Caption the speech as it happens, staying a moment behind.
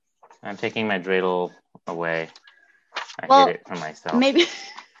I'm taking my dreidel away. I Well, hid it from myself. Maybe.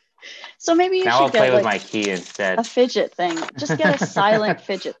 So maybe you Now should I'll play get with like my key instead. a fidget thing. Just get a silent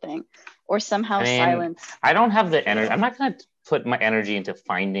fidget thing, or somehow silence. I don't have the energy. I'm not going to put my energy into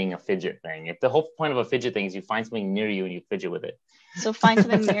finding a fidget thing. If the whole point of a fidget thing is you find something near you and you fidget with it. So find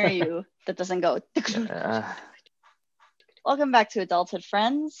something near you that doesn't go. Welcome back to Adulthood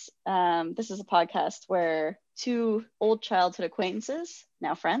Friends. This is a podcast where two old childhood acquaintances,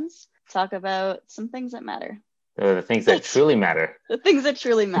 now friends, talk about some things that matter. The things that truly matter. The things that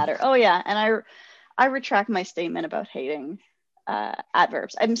truly matter. Oh yeah, and I retract my statement about hating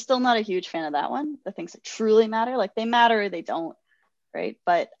adverbs. I'm still not a huge fan of that one. The things that truly matter, like they matter or they don't, right?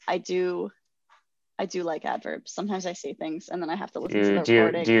 But I do like adverbs. Sometimes I say things and then I have to listen to the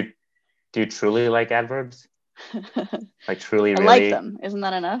recording. Do you truly like adverbs? Like truly, really? I like them. Isn't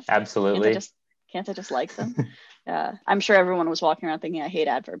that enough? Absolutely. Can't I just like them? I'm sure everyone was walking around thinking I hate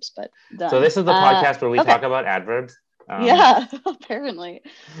adverbs, but done. So this is the podcast where we talk about adverbs. Yeah, apparently.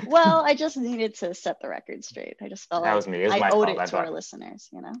 Well, I just needed to set the record straight. I just felt like I owed it to our listeners,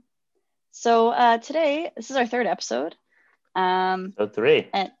 you know. So today, this is our third episode. So 3.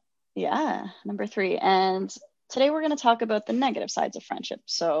 And number 3. And today we're going to talk about the negative sides of friendship.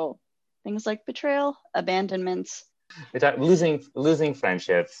 So things like betrayal, abandonment, losing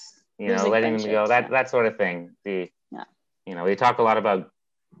friendships, letting them go, that sort of thing. We talk a lot about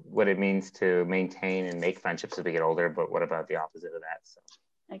what it means to maintain and make friendships as we get older, but what about the opposite of that? So.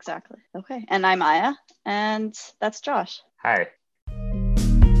 Exactly. Okay. And I'm Aya, and that's Josh. Hi.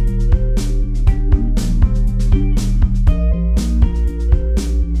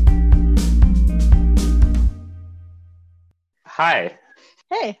 Hi.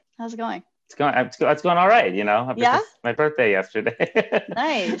 Hey, how's it going? It's going all right, Yeah? My birthday yesterday.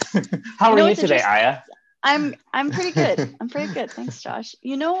 Nice. How are you today, Aya? I'm pretty good. I'm pretty good. Thanks, Josh.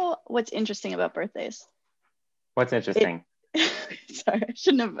 You know what's interesting about birthdays? What's interesting? Sorry, I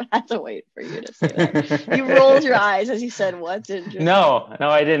shouldn't have had to wait for you to say that. You rolled your eyes as you said, what's interesting? No,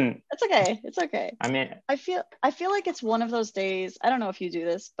 I didn't. It's okay. I feel like it's one of those days, I don't know if you do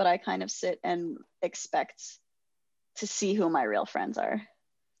this, but I kind of sit and expect to see who my real friends are.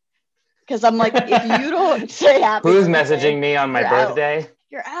 Because I'm like, if you don't say happy Who's birthday, messaging me on my birthday?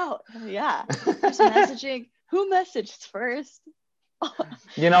 You're out. Yeah. Who's messaging? Who messaged first?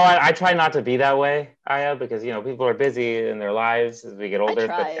 You know what? I try not to be that way, Aya, because people are busy in their lives as we get older.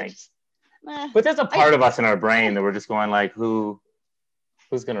 But there's a part of us in our brain that we're just going like,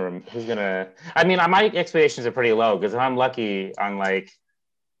 who's gonna? I mean, my expectations are pretty low because if I'm lucky on I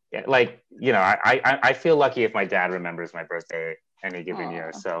feel lucky if my dad remembers my birthday any given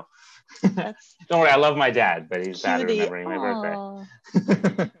year. So don't worry, I love my dad, but he's bad at remembering my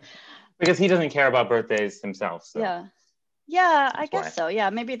birthday because he doesn't care about birthdays himself. So. Yeah, I guess so.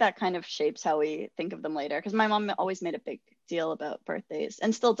 Yeah, maybe that kind of shapes how we think of them later. Because my mom always made a big deal about birthdays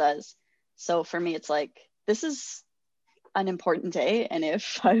and still does. So for me, it's like, this is an important day. And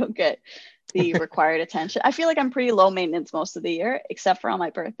if I don't get the required attention, I feel like I'm pretty low maintenance most of the year, except for on my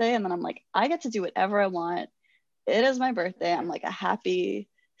birthday. And then I'm like, I get to do whatever I want. It is my birthday. I'm like a happy,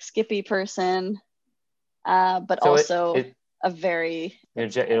 skippy person. But so also a very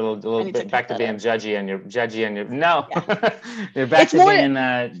it'll back to being judgy on your no yeah. You're back to being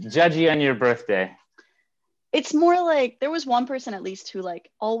judgy on your birthday. It's more like there was one person at least who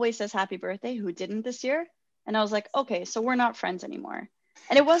like always says happy birthday who didn't this year, and I was like, okay, so we're not friends anymore.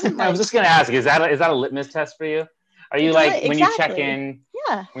 And it wasn't like I was just gonna ask, is that a litmus test for you? Are you like when you check in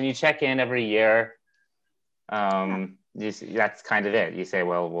when you check in every year, that's kind of it. You say,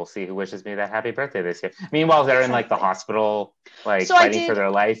 well, we'll see who wishes me that happy birthday this year. Meanwhile, they're in like the hospital, like fighting for their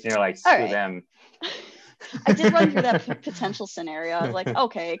life, and you're like, screw them. I did run through that potential scenario. I was like,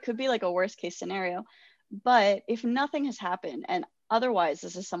 okay, it could be like a worst case scenario, but if nothing has happened, and otherwise,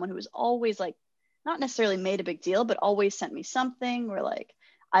 this is someone who has always like not necessarily made a big deal, but always sent me something, or like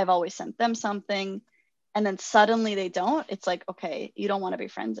I've always sent them something, and then suddenly they don't. It's like, okay, you don't want to be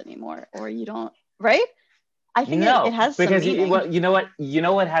friends anymore, or you don't, right? I think it has because some meaning. You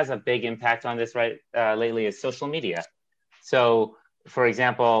know what has a big impact on this lately is social media. So, for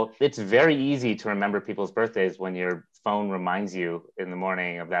example, it's very easy to remember people's birthdays when your phone reminds you in the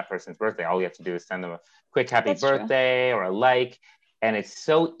morning of that person's birthday. All you have to do is send them a quick happy birthday or a like, and it's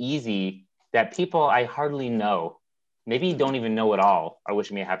so easy that people I hardly know, maybe don't even know at all, are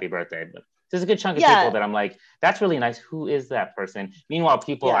wishing me a happy birthday. But there's a good chunk of people that I'm like, that's really nice. Who is that person? Meanwhile,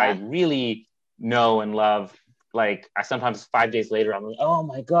 people I really know and love, like I sometimes 5 days later I'm like, oh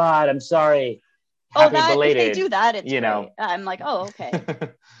my god, I'm sorry, Oh, happy that if they belated, do that, it's you know. great. I'm like, oh, okay.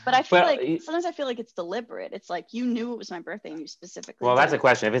 But I feel Well, like sometimes I feel like it's deliberate. It's like you knew it was my birthday and you specifically well, that's a didn't.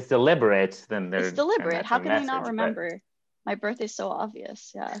 question. If it's deliberate, It's then deliberate. that's a How can I not message. But remember? My birthday's so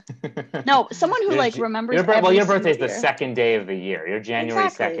obvious. Yeah. No, someone who like remembers well, every your birthday single is the year. second day of the year. You're January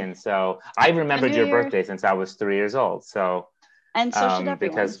Exactly. 2nd. So I A remembered new your year, birthday since I was 3 years old. So and so should everyone.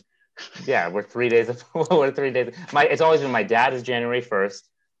 because yeah, we're 3 days we're 3 days. It's always been my dad is January 1st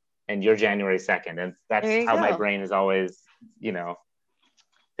and you're January 2nd. And that's There you how my go. brain has always,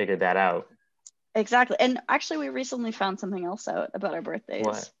 figured that out. Exactly. And actually, we recently found something else out about our What?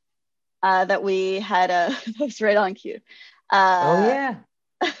 birthdays. That we had a that was right on cue. Oh Uh, yeah.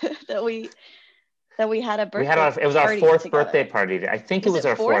 that we had a We had birthday it was our party fourth birthday together. party. I think it Was was it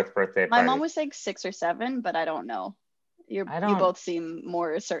our four? fourth birthday My mom party. was saying 6 or 7, but I don't know. I You don't both seem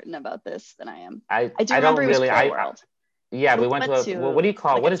more certain about this than I am. I I do I remember don't it was really Play World. yeah, We we went to went what do to you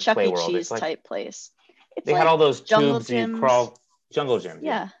call like a what is Chuck Play E. World? It's Cheese like type place. It's they had like all those jungle tubes you gyms. crawl jungle gyms,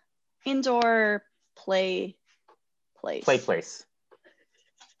 yeah. Yeah, indoor play Play place. place.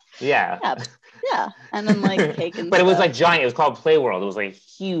 Yeah. Yeah, yeah, and then like cake and But it was like stuff. giant. It was called Play World. It was like a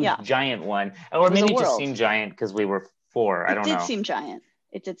huge Yeah, giant one. Or it was a maybe it just world. seemed giant because we were four. I It don't did know. seem giant.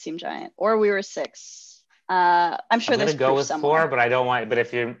 It did seem giant. Or we were 6. I'm I'm sure gonna there's go proof with four, somewhere. but I don't want but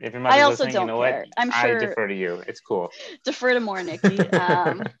if your I mother's also listening, you don't know what? care. I'm I sure. defer to you. It's cool. Defer to more, Nikki.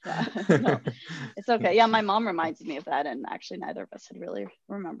 Yeah, no, it's okay. Yeah, my mom reminded me of that, and actually, neither of us had really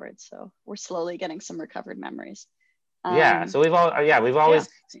remembered. So we're slowly getting some recovered memories. Yeah. Um, So we've yeah, always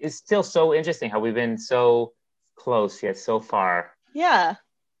it's still so interesting how we've been so close yet so far yeah.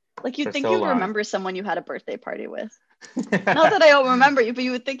 Like for you'd think so you'd long. remember someone you had a birthday party with. Not that I don't remember you, but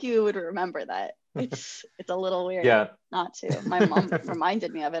you would think you would remember that. It's a little weird Yeah. not to. My mom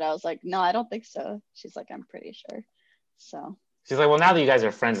reminded me of it. I was like, no, I don't think so. She's like, I'm pretty sure. So She's like, well, now that you guys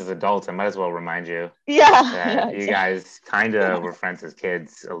are friends as adults, I might as well remind you yeah, that you exactly. guys kind of were friends as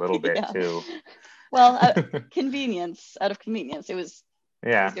kids a little bit Yeah. too. Well, convenience, out of convenience, it was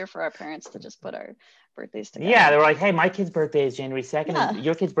Yeah. easier for our parents to just put our birthdays Yeah, together. they were like, hey, my kid's birthday is January 2nd and Yeah,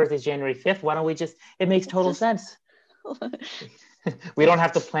 your kid's birthday is January 5th. Why don't we just, it makes it's total just sense. We don't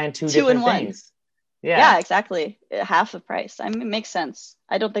have to plan two two in different one. things. Yeah. Yeah, exactly. Half the price. I mean, it makes sense.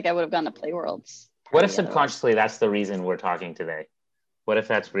 I don't think I would have gone to Play World's What if party otherwise. subconsciously that's the reason we're talking today? What if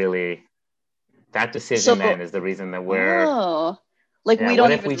that's really, that decision So, then is the reason that we're, oh, like yeah, we what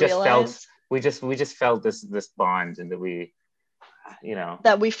don't if even we just felt, realize we just felt this bond and that we,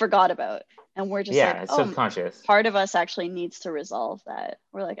 that we forgot about. And we're just yeah, like, it's oh, subconscious. part of us actually needs to resolve that.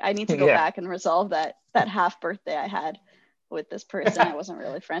 We're like, I need to go Yeah. back and resolve that half birthday I had with this person I wasn't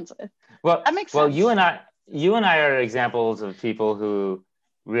really friends with. Well, That makes well, sense. you and I are examples of people who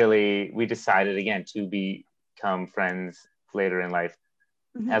really we decided again to become friends later in life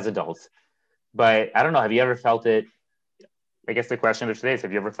Mm-hmm. as adults. But I don't know. Have you ever felt it? I guess the question of today is: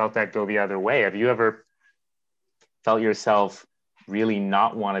 have you ever felt that go the other way? Have you ever felt yourself really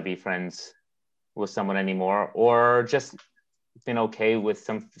not want to be friends with someone anymore, or just been okay with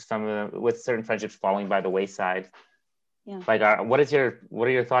with certain friendships falling by the wayside? Yeah. Like, what are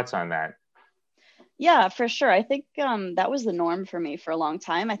your thoughts on that? Yeah, for sure. I think that was the norm for me for a long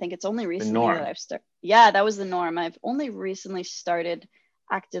time. I think it's only The recently that norm. yeah, that was the norm. I've only recently started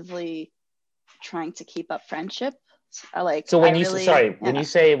actively trying to keep up friendship. So I when really, when yeah, you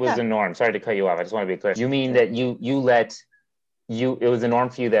say it was yeah, the norm, sorry to cut you off. I just want to be clear. You mean sure. that it was the norm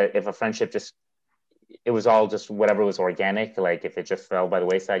for you that if a friendship just it was all just whatever was organic, like if it just fell by the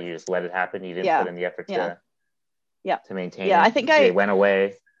wayside, you just let it happen. You didn't put Yeah, in the effort yeah, yeah, to maintain yeah. I it. think They went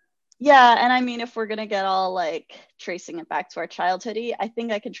away. yeah, and I mean, if we're gonna get all like tracing it back to our childhoody, I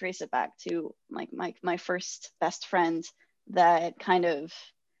think I can trace it back to like my first best friend that kind of,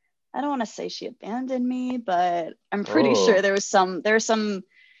 I don't want to say she abandoned me, but I'm pretty sure Oh, there was some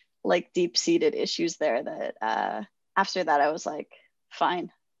like deep seated issues there that after that I was like,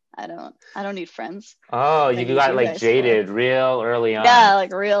 fine, I don't need friends. oh, I you need got you like guys for. jaded real early Yeah, on.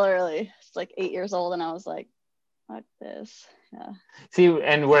 like real early. It's like 8 years old, and I was like, fuck this. Yeah. See,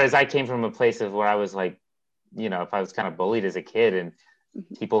 and whereas I came from a place of where I was like, if I was kind of bullied as a kid and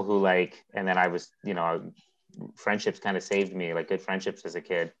Mhm. people who like, and then I was, friendships kind of saved me, like good friendships as a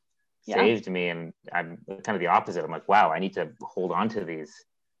kid Yeah. saved me. And I'm kind of the opposite. I'm like, wow, I need to hold on to these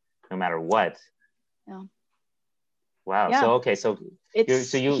no matter what. Yeah. Wow. Yeah. So, okay. So It's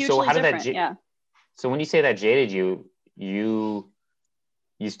so hugely how did different. Yeah. so when you say that jaded you,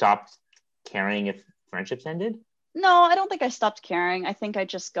 you stopped caring if friendships ended? No, I don't think I stopped caring. I think I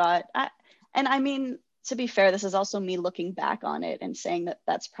just and I mean, to be fair, this is also me looking back on it and saying that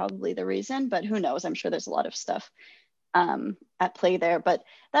that's probably the reason, but who knows? I'm sure there's a lot of stuff at play there. But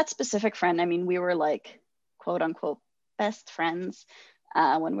that specific friend, I mean, we were like quote unquote best friends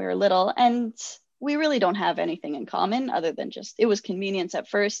when we were little, and we really don't have anything in common other than just it was convenience at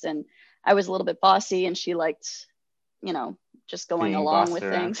first, and I was a little bit bossy and she liked, you know, just going Being along bossed with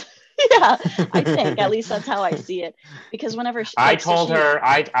around. things. Yeah, I think at least that's how I see it, because whenever she, I like, so told she, her,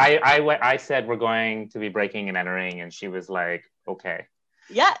 I said we're going to be breaking and entering, and she was like, okay.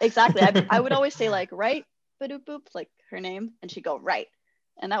 yeah, exactly. I would always say like, right, badoop boop, like her name, and she'd go right,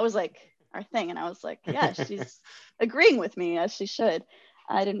 and that was like our thing. And I was like, yeah, she's agreeing with me as she should.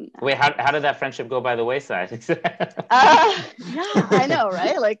 I didn't. Wait, how did that friendship go by the wayside? Yeah, I know,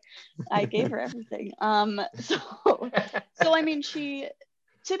 right? Like, I gave her everything. So I mean, she,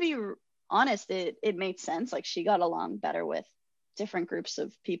 to be honest, it made sense. Like, she got along better with different groups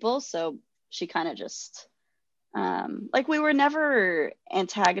of people, so she kind of just like, we were never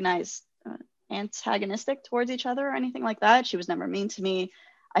antagonistic towards each other or anything like that. She was never mean to me.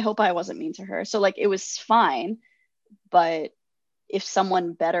 I hope I wasn't mean to her. So like, it was fine. But if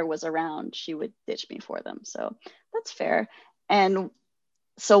someone better was around, she would ditch me for them. So that's fair. And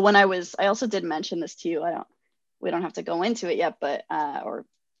so when I also did mention this to you. We don't have to go into it yet, but or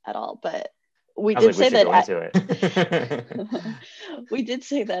at all. But we I was did like, we say should that go into it. we did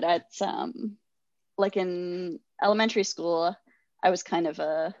say that at like in elementary school, I was kind of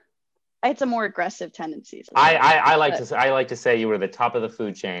I had some more aggressive tendencies as I, well. I, I like But to I like to say you were the top of the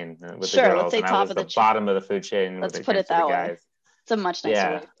food chain with the sure, let's girls, say and I top was of the the chain. bottom of the food chain when Let's it put came it to the that way. guys. It's a much nicer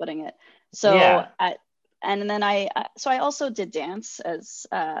way Yeah, of putting it. So yeah. and then so I also did dance as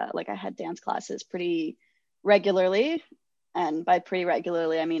like, I had dance classes pretty regularly, and by pretty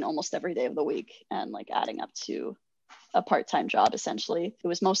regularly I mean almost every day of the week, and like adding up to a part-time job. Essentially, it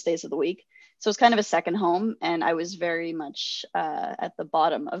was most days of the week, so it's kind of a second home, and I was very much at the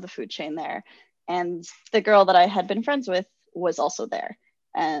bottom of the food chain there. And the girl that I had been friends with was also there,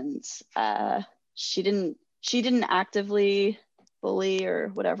 and she didn't actively bully or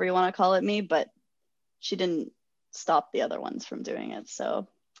whatever you want to call it me, but she didn't stop the other ones from doing it.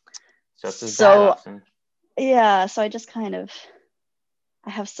 Just as bad So often. yeah, so I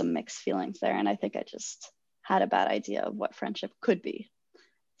have some mixed feelings there, and I think I just had a bad idea of what friendship could be.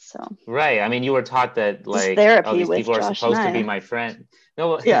 So Right. I mean, you were taught that this is like, oh, therapy these with people are Josh and supposed to be I. my friend.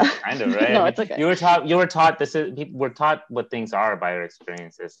 No, Yeah. kind of, right? I No, mean, it's okay. you were taught this is people were taught what things are by our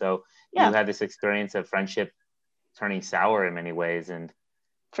experiences. So you Yeah, had this experience of friendship turning sour in many ways, and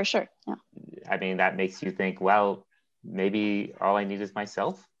for sure. Yeah. I mean, that makes you think, well, maybe all I need is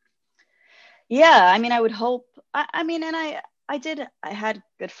myself. Yeah. I mean, I would hope. I mean, and I had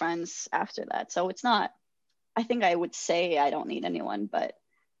good friends after that. So it's not, I think I would say I don't need anyone, but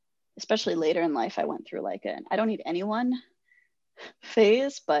especially later in life, I went through like an I don't need anyone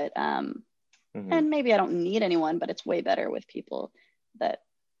phase, but Hmm. and maybe I don't need anyone, but it's way better with people that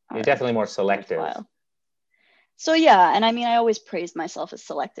You're are definitely more selective. worthwhile. So yeah, and I mean, I always praised myself as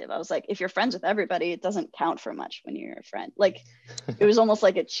selective. I was like, if you're friends with everybody, it doesn't count for much when you're a friend. Like, it was almost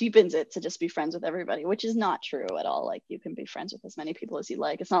like it cheapens it to just be friends with everybody, which is not true at all. Like, you can be friends with as many people as you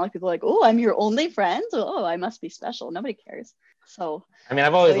like. It's not like people are like, oh, I'm your only friend. Oh, I must be special. Nobody cares. So, I mean,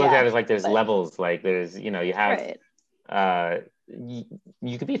 I've so always looked yeah, at it like there's but levels. Like there's, you have right, uh,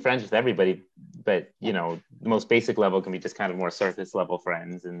 you could be friends with everybody, but yeah, the most basic level can be just kind of more surface level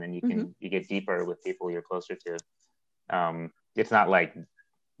friends, and then mm-hmm. you get deeper with people you're closer to. It's not like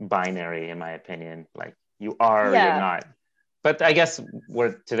binary, in my opinion. Like you are or you're Yeah, not. But I guess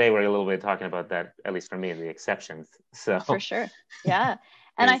we're a little bit talking about that, at least for me, the exceptions. for So sure. Yeah,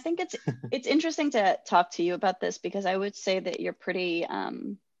 and I there's think it's interesting to talk to you about this, because I would say that you're pretty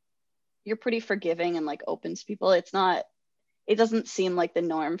forgiving and like open to people. It doesn't seem like the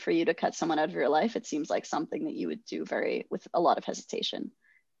norm for you to cut someone out of your life. It seems like something that you would do very with a lot of hesitation.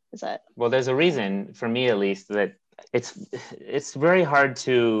 Is that well, there's a reason for me, at least, that it's it's very hard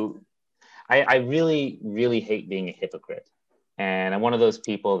to. I really really hate being a hypocrite, and I'm one of those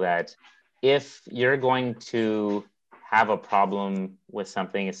people that if you're going to have a problem with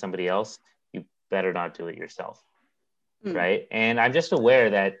something as somebody else, you better not do it yourself, mm, right? And I'm just aware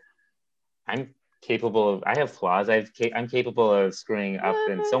that I'm capable of. I have flaws. I'm capable of screwing up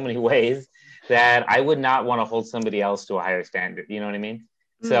in so many ways that I would not want to hold somebody else to a higher standard. You know what I mean?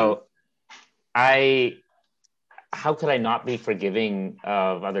 mm, So I how could I not be forgiving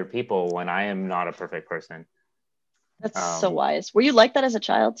of other people when I am not a perfect person? that's so Um, wise. Were you like that as a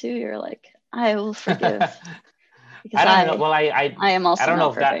child too? You're like, I will forgive, because I don't know. I Well, I am I also don't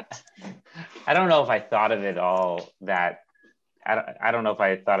know not if that. perfect. I don't know if I thought of it all that. I don't know if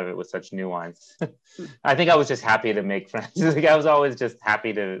I thought of it with such nuance. Mm, I think I was just happy to make friends. Like I was always just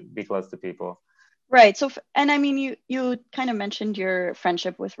happy to be close to people. Right. So, and I mean, you kind of mentioned your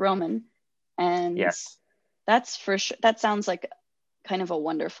friendship with Roman, and Yes. that's for sure. That sounds like kind of a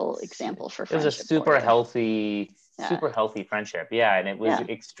wonderful example for It was a friendship for you. Yeah. super healthy friendship. Yeah. And it was Yeah.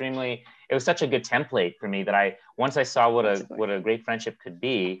 it was such a good template for me that once I saw what a great friendship could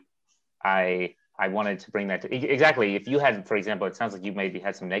be, I wanted to bring that to exactly. If you had, for example, it sounds like you maybe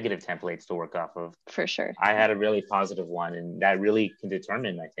had some negative templates to work off of. For sure. I had a really positive one, and that really can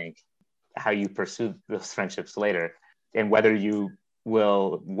determine, I think, how you pursue those friendships later and whether you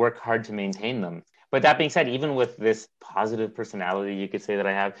will work hard to maintain them. But that being said, even with this positive personality, you could say that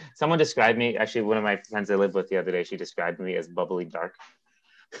I have, someone described me, actually, one of my friends I lived with the other day, she described me as bubbly dark.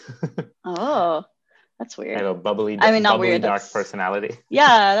 Oh, that's weird. I have a bubbly, not weird, dark personality.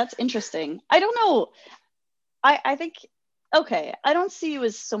 Yeah, that's interesting. I don't know. I think, okay, I don't see you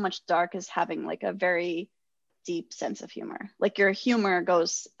as so much dark as having like a very deep sense of humor. Like your humor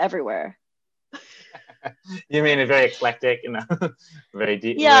goes everywhere. You mean a very eclectic and very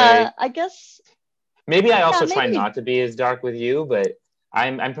deep? Yeah, very... I guess. Maybe I also try not to be as dark with you, but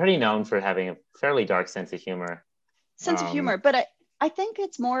I'm pretty known for having a fairly dark sense of humor. But I think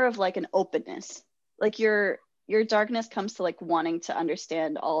it's more of like an openness. Like your darkness comes to like wanting to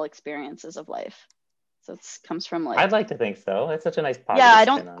understand all experiences of life. So it comes from like, I'd like to think so. It's such a nice positive.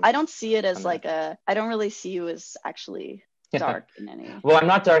 Yeah, I don't see it as like I don't really see you as actually dark in any. Well, I'm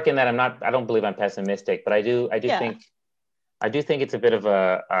not dark in that I don't believe I'm pessimistic, but I do think it's a bit of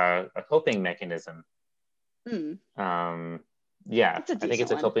a coping mechanism. Yeah, I think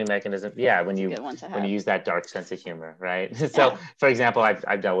it's a coping mechanism. Yeah, when you use that dark sense of humor, right? So, for example,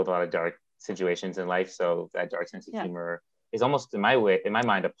 I've dealt with a lot of dark situations in life, so that dark sense of humor is almost in my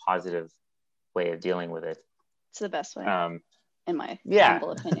mind a positive way of dealing with it. It's the best way, in my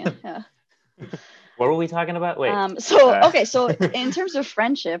humble opinion. Yeah. What were we talking about? Wait. So in terms of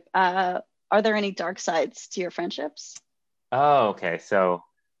friendship, are there any dark sides to your friendships? Oh, okay. So,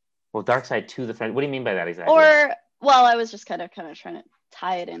 well, dark side to the friend. What do you mean by that exactly? Well, I was just kind of trying to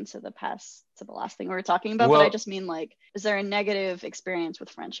tie it into the last thing we were talking about. But I just mean, like, is there a negative experience with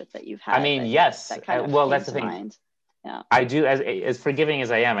friendship that you've had? I mean, yes. That's the thing. Mind? Yeah. I do, as forgiving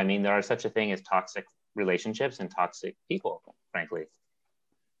as I am. I mean, there are such a thing as toxic relationships and toxic people, frankly.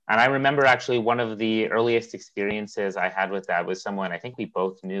 And I remember actually one of the earliest experiences I had with that was someone I think we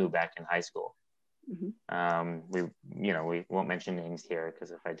both knew back in high school. We won't mention names here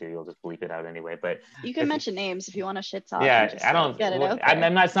because if I do, you'll just bleep it out anyway. But you can mention names if you want to shit talk. Yeah, I don't get it out there.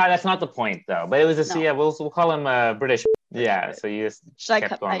 I'm not. That's not the point though. But it was we'll call him British. Yeah. Sure. So you just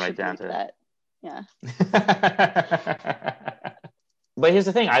kept going right down to that. Yeah. But here's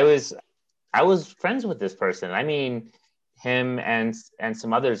the thing. I was friends with this person. I mean, him and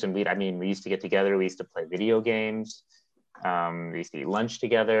some others, and we used to get together. We used to play video games. We used to eat lunch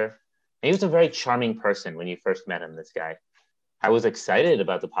together. And he was a very charming person when you first met him, this guy. I was excited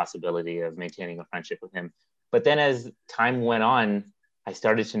about the possibility of maintaining a friendship with him. But then as time went on, I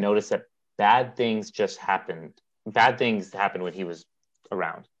started to notice that bad things just happened. Bad things happened when he was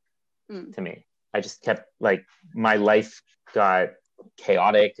around to me. I just kept, like, my life got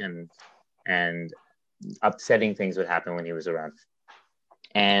chaotic and upsetting things would happen when he was around.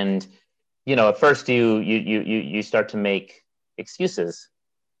 And, at first you start to make excuses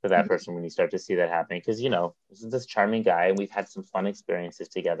for that person when you start to see that happening, because this is this charming guy and we've had some fun experiences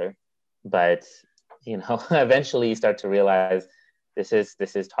together, but eventually you start to realize this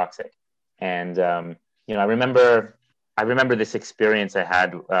is toxic. And I remember this experience I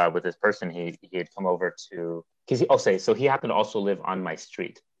had with this person. He had come over to, because he happened to also live on my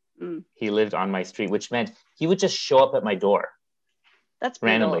street. He lived on my street, which meant he would just show up at my door. That's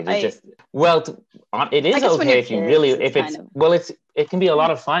randomly. It is okay if you really, it can be a lot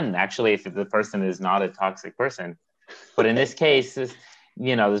of fun actually if the person is not a toxic person. But in this case, this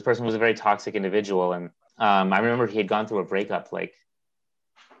person was a very toxic individual, and I remember he had gone through a breakup. Like,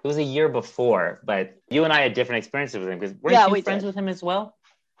 it was a year before, but you and I had different experiences with him, because weren't you friends with him as well?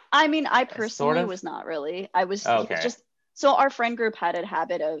 I mean, I personally was not really. I was just, so our friend group had a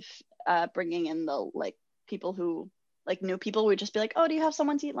habit of bringing in the, like, people who, like, new people. Would just be like, oh, do you have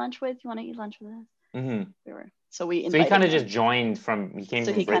someone to eat lunch with? You want to eat lunch with us? So he kind of just joined he came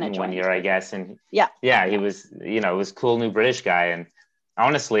from Britain one year, I guess. And he was, it was cool new British guy. And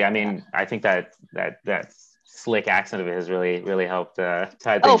honestly, I mean, I think that slick accent of his really helped tie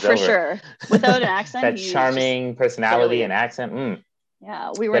things over. Oh, for sure. Without an accent, that charming personality and accent.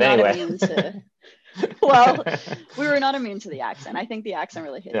 Yeah, we were not immune to. Well, we were not immune to the accent. I think the accent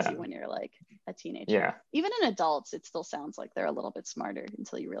really hits you when you're like a teenager. Yeah. Even in adults, it still sounds like they're a little bit smarter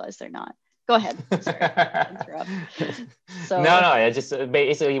until you realize they're not. Go ahead. Sorry, interrupt. So no, I just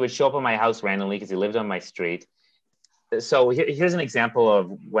basically he would show up at my house randomly because he lived on my street. So here's an example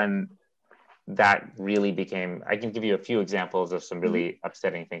of when that really became. I can give you a few examples of some really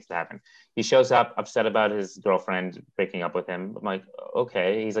upsetting things that happened. He shows up upset about his girlfriend breaking up with him. I'm like,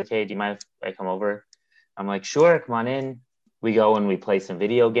 okay. He's like, hey, do you mind if I come over? I'm like, sure, come on in. We go and we play some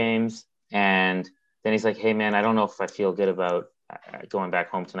video games. And then he's like, hey, man, I don't know if I feel good about going back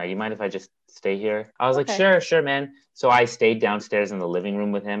home tonight. You mind if I just stay here? I was like, sure, man. So I stayed downstairs in the living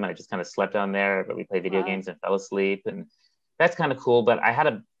room with him. I just kind of slept down there, but we played video games and fell asleep. And that's kind of cool. But I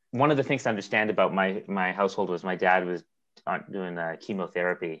had one of the things to understand about my household was my dad was doing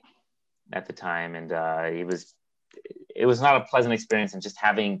chemotherapy at the time. And it was not a pleasant experience. And just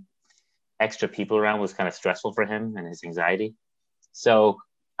having extra people around was kind of stressful for him and his anxiety. So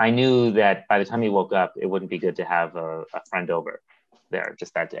I knew that by the time he woke up, it wouldn't be good to have a friend over there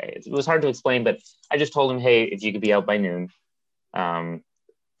just that day. It was hard to explain, but I just told him, hey, if you could be out by noon,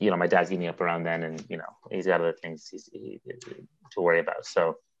 my dad's getting up around then, and he's got other things to worry about.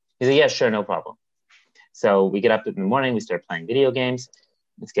 So he said, yeah, sure, no problem. So we get up in the morning, we start playing video games.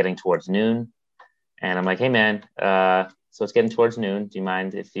 It's getting towards noon, and I'm like, hey, man, so it's getting towards noon. Do you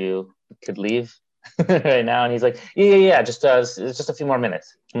mind if you could leave right now? And he's like, yeah, just a few more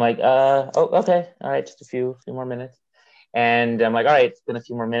minutes. I'm like, oh, okay, all right, just a few more minutes. And I'm like, all right, it's been a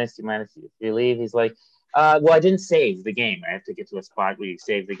few more minutes. Do you mind if you leave? He's like, well, I didn't save the game. I have to get to a spot where you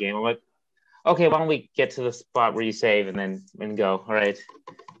save the game. I'm like, okay, why don't we get to the spot where you save and then go? All right,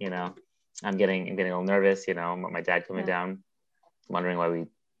 I'm getting a little nervous. My dad coming down, wondering why we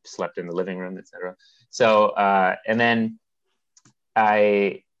slept in the living room, etc. So and then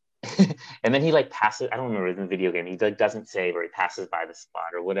and then he like passes. I don't remember in the video game. He doesn't save, or he passes by the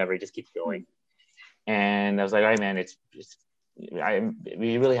spot or whatever. He just keeps going. And I was like, all right, man,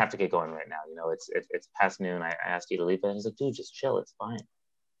 we really have to get going right now. It's past noon. I asked you to leave, and he's like, dude, just chill. It's fine.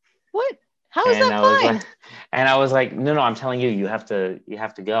 What? How is that fine? And I was like, no, I'm telling you, you have to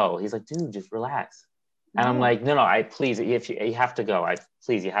go. He's like, dude, just relax. And I'm like, no, please, if you have to go,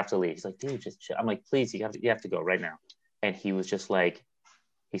 please, you have to leave. He's like, dude, just chill. I'm like, please, you have to go right now. And he was just like,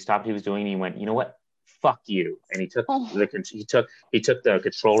 he stopped what he was doing, and he went, you know what? Fuck you. And he took the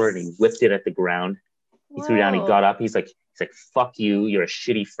controller and he whipped it at the ground. He threw down, he got up, he's like, fuck you, you're a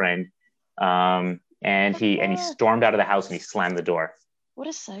shitty friend. And he stormed out of the house and he slammed the door. What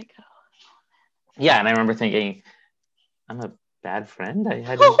a psycho. Yeah, and I remember thinking, I'm a bad friend.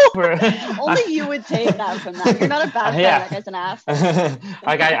 Only you would take that from that. You're not a bad friend. That guy's an ass.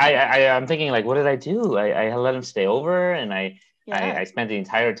 Like I'm thinking, like, what did I do? I let him stay over, and I spent the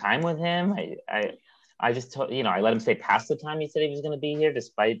entire time with him. I just told, I let him stay past the time he said he was going to be here,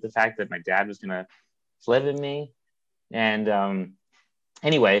 despite the fact that my dad was going to flip at me. And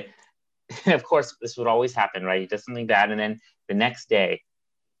anyway, of course, this would always happen, right? He does something bad, and then the next day,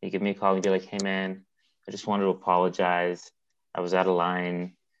 he'd give me a call and be like, hey, man, I just wanted to apologize. I was out of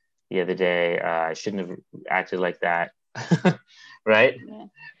line the other day. I shouldn't have acted like that. Right? Yeah.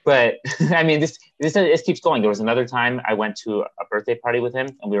 But I mean, this keeps going. There was another time I went to a birthday party with him,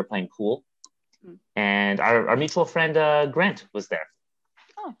 and we were playing pool. And our mutual friend, Grant, was there.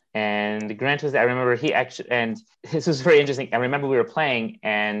 Oh. And Grant was there. I remember and this was very interesting. I remember we were playing,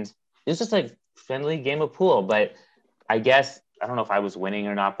 and it was just like friendly game of pool. But I guess, I don't know if I was winning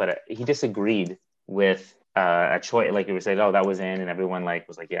or not, but he disagreed with a choice. Like, he was saying, oh, that was in, and everyone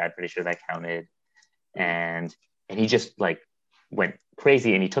was like, yeah, I'm pretty sure that counted. And he just went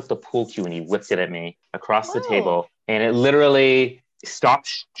crazy, and he took the pool cue and he whipped it at me across the table, and it literally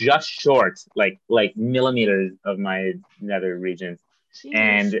stopped just short, like millimeters of my nether region. Jeez.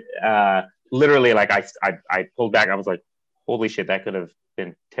 And literally, I pulled back. I was like, holy shit, that could have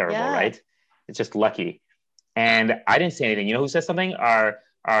been terrible, right? It's just lucky. And I didn't say anything. You know who says something?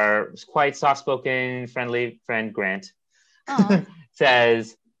 Our quite soft-spoken, friendly friend Grant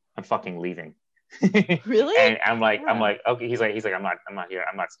says, I'm fucking leaving. Really? And I'm like, okay. He's like, I'm not here.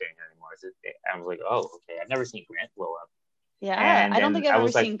 I'm not staying here anymore. I was like, oh, okay. I've never seen Grant blow up. Yeah, I don't think I've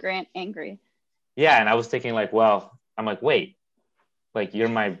ever seen Grant angry. Yeah, and I was thinking I'm like, wait, you're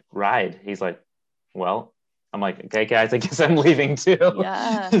my ride. He's like, well, I'm like, okay, guys, I guess I'm leaving too.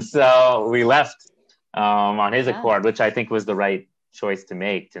 Yeah. So we left on his accord, which I think was the right choice to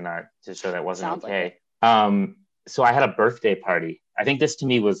make to show that wasn't Sounds okay. Like so I had a birthday party. I think this to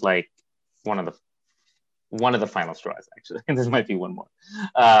me was one of the final straws, actually. And this might be one more.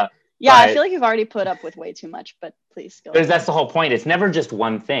 I feel like you've already put up with way too much, but please go. That's the whole point. It's never just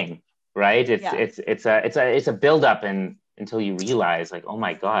one thing, right? It's a build up, and until you realize like, oh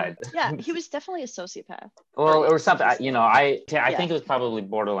my God. Yeah, he was definitely a sociopath. Well, or something. I Yeah. think it was probably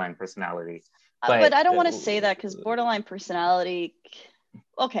borderline personality. But I don't want to say that, because borderline personality,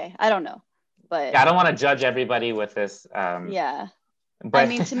 okay, I don't know. But yeah, I don't want to judge everybody with this. Yeah. But I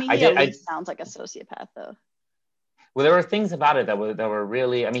mean, to me, he at least sounds like a sociopath, though. Well, there were things about it that were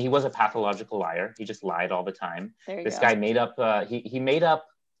really, I mean, he was a pathological liar. He just lied all the time. This guy made up, he made up,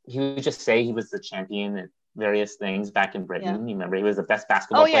 he would just say he was the champion at various things back in Britain. You remember, he was the best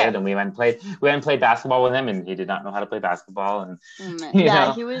basketball player. Then we went and played basketball with him, and he did not know how to play basketball. And you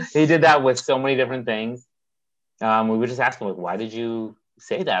know, he did that with so many different things. We would just ask him, like, why did you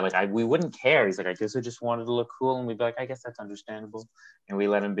say that? Like, we wouldn't care. He's like, I guess I just wanted to look cool. And we'd be like, I guess that's understandable. And we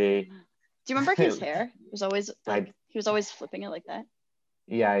let him be. Do you remember his hair? It was always like, he was always flipping it like that.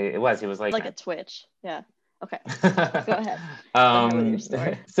 Yeah, it was. He was like a twitch. Yeah. Okay. Go ahead. With your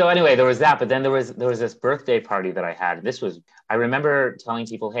story. So anyway, there was that, but then there was this birthday party that I had. I remember telling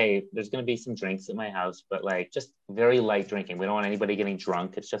people, hey, there's going to be some drinks at my house, but like just very light drinking. We don't want anybody getting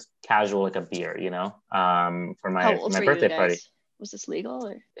drunk. It's just casual, like a beer, you know, for my birthday party. Was this legal?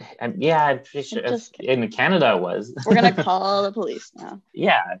 Or? Yeah, I'm pretty sure in Canada it was. We're going to call the police now.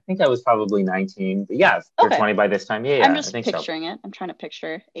 Yeah, I think I was probably 19. But yeah, or 20 by this time. Yeah, I'm just picturing it. I'm trying to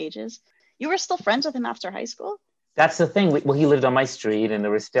picture ages. You were still friends with him after high school? That's the thing. Well, he lived on my street, and there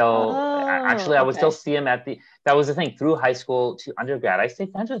was still, I would still see him that was the thing. Through high school to undergrad, I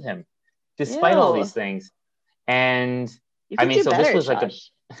stayed friends with him, despite all these things. And I mean, this was like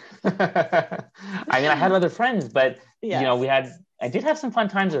I mean, I had other friends, but you know, I did have some fun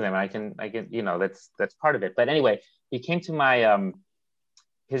times with him. I can, you know, that's part of it. But anyway, he came to my,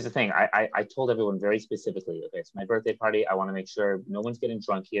 here's the thing. I told everyone very specifically, okay, it's my birthday party. I want to make sure no one's getting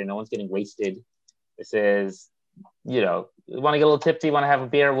drunk here. No one's getting wasted. This is, you know, you want to get a little tipsy, want to have a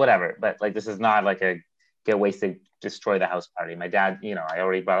beer, whatever. But like, this is not like a get wasted, destroy the house party. My dad, you know, I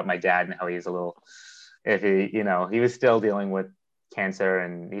already brought up my dad and how he's a little, you know, he was still dealing with cancer,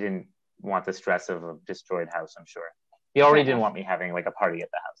 and he didn't want the stress of a destroyed house, I'm sure. He already didn't want me having like a party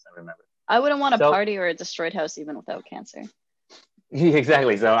at the house, I remember. I wouldn't want a party or a destroyed house even without cancer.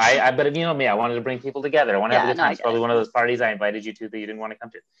 Exactly. So but if you know me, I wanted to bring people together. I want to have a good time. It's probably one of those parties I invited you to that you didn't want to come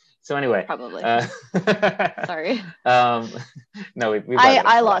to. So anyway. Probably. Sorry. No,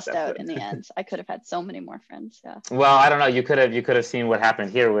 I lost out in the end. I could have had so many more friends. Yeah. Well, I don't know. You could have seen what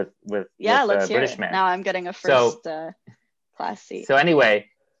happened here with let's hear British it. man. Now I'm getting a first class seat. So anyway,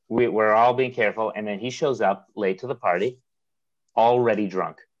 we're all being careful, and then he shows up late to the party, already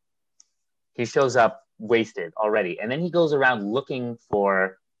drunk. He shows up wasted already, and then he goes around looking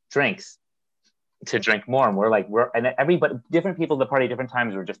for drinks to drink more, and everybody, different people at the party at different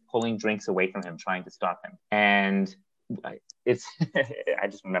times were just pulling drinks away from him, trying to stop him. And it's I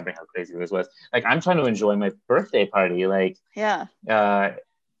just remember how crazy this was. Like, I'm trying to enjoy my birthday party, like, you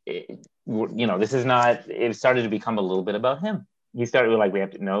know, this is not, it started to become a little bit about him. He started with like, we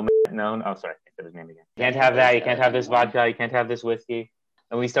have to, no, oh sorry, I said his name again. You can't have that, you can't have this vodka, you can't have this whiskey.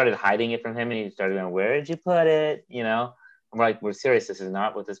 And we started hiding it from him, and he started going, where did you put it? You know, I'm like, we're serious. This is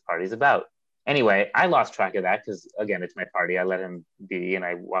not what this party's about. Anyway, I lost track of that because, again, it's my party. I let him be, and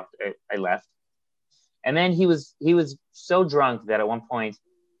I left. And then he was so drunk that at one point,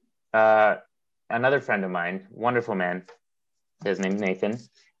 another friend of mine, wonderful man, his name's Nathan,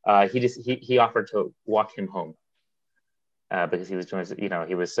 he offered to walk him home because he was, you know,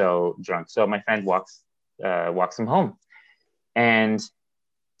 he was so drunk. So my friend walks him home, and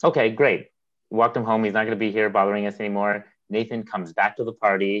okay, great. Walked him home. He's not going to be here bothering us anymore. Nathan comes back to the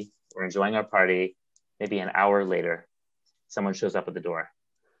party. We're enjoying our party. Maybe an hour later, someone shows up at the door.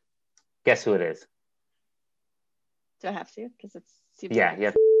 Guess who it is? Do I have to? Because it's super.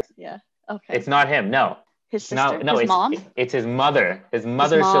 Yeah. Yeah. Okay. It's not him. No. His sister? No, his mom? It's his mother. His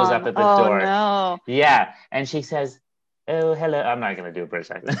mother shows up at the door. Oh, no. Yeah. And she says, oh, hello. I'm not going to do a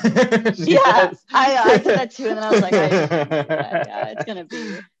British accent. I did that too. And then I was like, yeah, it's going to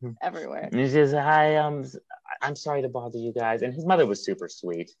be everywhere. And she says, hi, I'm sorry to bother you guys. And his mother was super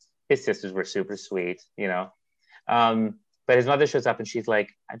sweet. His sisters were super sweet, you know. But his mother shows up and she's like,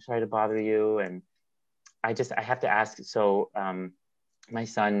 I'm sorry to bother you. And I have to ask. So my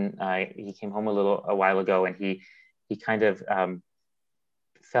son, he came home a while ago, and he kind of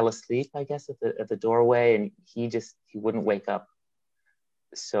fell asleep, I guess, at the doorway, and he wouldn't wake up.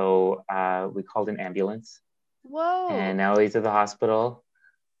 So we called an ambulance. Whoa. And now he's at the hospital.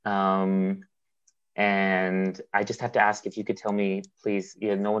 And I just have to ask if you could tell me, please, you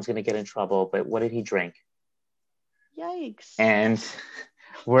know, no one's going to get in trouble, but what did he drink? Yikes. And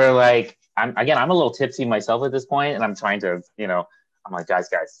we're like, I'm a little tipsy myself at this point, and I'm trying to, you know, I'm like, guys,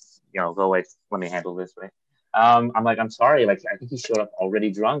 you know, go away. Let me handle this, right? I'm like, I'm sorry. Like, I think he showed up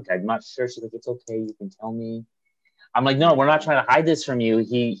already drunk. I'm not sure. She's like, it's okay. You can tell me. I'm like, no, we're not trying to hide this from you.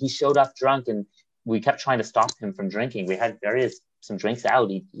 He showed up drunk, and we kept trying to stop him from drinking. We had some drinks out.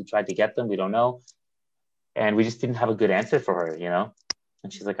 He tried to get them. We don't know. And we just didn't have a good answer for her, you know?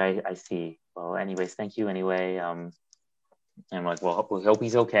 And she's like, I see. Well, anyways, thank you anyway. And I'm like, well, we hope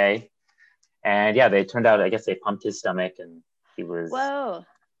he's okay. And yeah, they turned out, I guess they pumped his stomach, and he was. Whoa.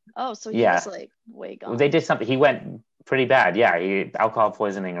 Oh, so he was like way gone. They did something. He went pretty bad. Yeah, alcohol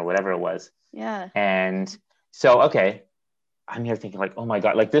poisoning or whatever it was. Yeah. And so, okay, I'm here thinking like, oh my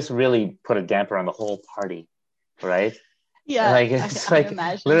God, like this really put a damper on the whole party, right? Yeah. Like it's like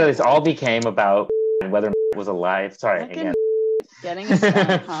literally, it all became about whether was alive. Sorry again. Getting his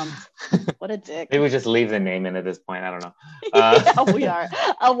stomach pumped. What a dick. Maybe we just leave the name in at this point. I don't know. Yeah, we are.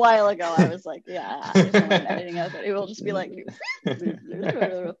 A while ago, I was like, yeah, there's no one editing out, but it will just be like.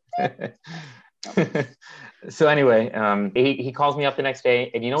 So anyway, he calls me up the next day,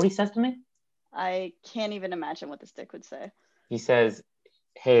 and you know what he says to me? I can't even imagine what this dick would say. He says,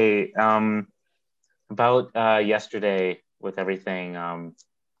 hey, about yesterday with everything,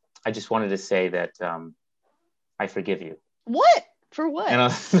 I just wanted to say that I forgive you. What? For what? And I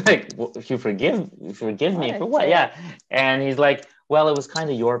was like, well, you forgive me for what? Yeah. And he's like, well, it was kind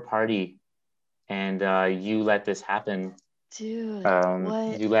of your party, and you let this happen. Dude,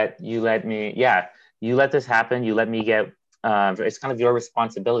 what? You let me, yeah, you let this happen. You let me get, it's kind of your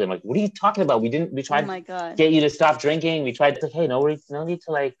responsibility. I'm like, what are you talking about? We tried to get you to stop drinking. We tried to, hey, no need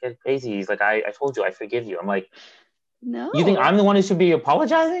to like get crazy. He's like, I told you, I forgive you. I'm like, no. You think I'm the one who should be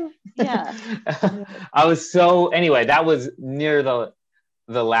apologizing? Yeah. Anyway, that was near the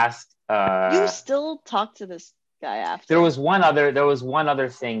last. You still talk to this guy after? There was one other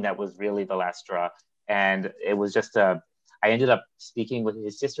thing that was really the last straw. And it was just, I ended up speaking with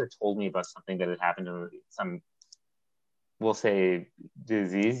his sister, told me about something that had happened to some, we'll say,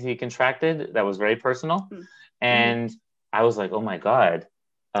 disease he contracted that was very personal. Mm-hmm. And I was like, oh my God,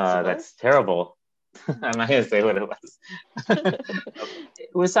 that's terrible. I'm not going to say what it was.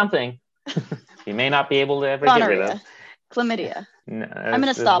 It was something you may not be able to ever Gonorrhea. Get rid of. Chlamydia. No, I'm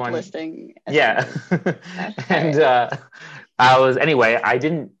going to stop listing. Yeah. And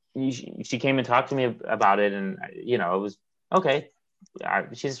she came and talked to me about it, and, you know, it was okay.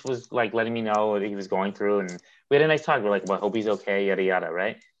 She just was like letting me know what he was going through, and we had a nice talk. We're like, well, I hope he's okay, yada, yada,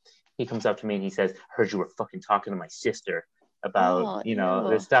 right? He comes up to me and he says, heard you were fucking talking to my sister about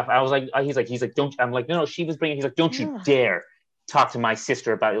this stuff. I was like, he's like, don't. I'm like, no, she was bringing. He's like, don't you dare talk to my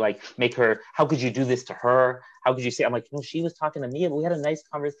sister about it. Like, make her. How could you do this to her? How could you say? I'm like, no, she was talking to me. We had a nice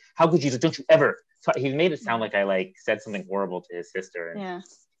conversation. How could you? Don't you ever? He made it sound like I like said something horrible to his sister. And,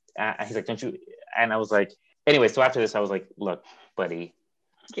 he's like, don't you? And I was like, anyway. So after this, I was like, look, buddy.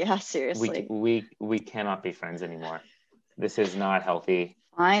 Yeah, seriously. We cannot be friends anymore. This is not healthy.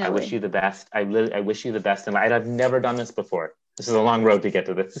 Finally. I wish you the best. I wish you the best. And I've never done this before. This is a long road to get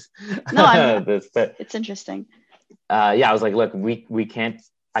to this. No, but it's interesting. I was like, look,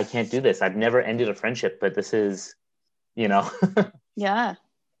 I can't do this. I've never ended a friendship, but this is, Yeah.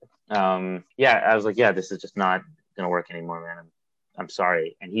 I was like, yeah, this is just not going to work anymore, man. I'm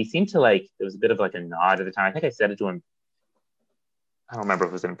sorry. And he seemed to like, there was a bit of like a nod at the time. I think I said it to him. I don't remember if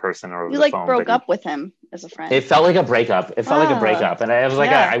it was in person or over the phone. You broke up with him as a friend. It felt like a breakup. And I was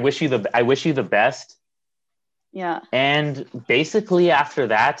like, I wish you the best. Yeah. And basically after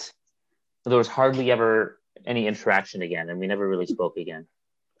that, there was hardly ever any interaction again, and we never really spoke again.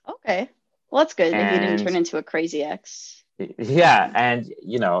 Okay. Well, that's good. He didn't turn into a crazy ex. Yeah. And,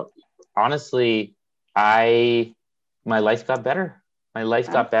 honestly, my life got better. My life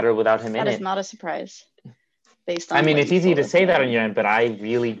got better without him in it. That is not a surprise. Based on it's easy to say that on your end, but I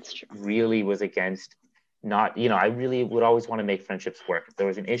really was against not, I really would always want to make friendships work. If there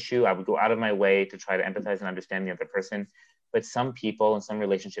was an issue, I would go out of my way to try to empathize and understand the other person. But some people and some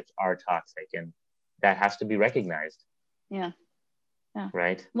relationships are toxic, and that has to be recognized. Yeah.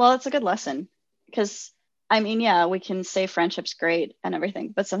 Right. Well, it's a good lesson because, we can say friendship's great and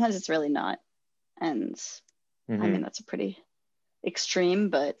everything, but sometimes it's really not. And that's a pretty extreme,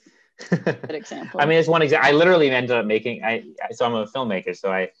 but good example. It's one example. I literally ended up making, so I'm a filmmaker,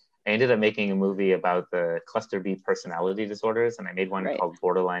 so I ended up making a movie about the cluster B personality disorders, and I made one called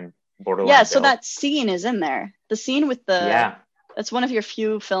Borderline. Yeah, so that scene is in there. The scene with the that's one of your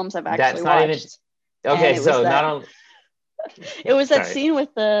few films I've actually watched. Okay, so not only it was that scene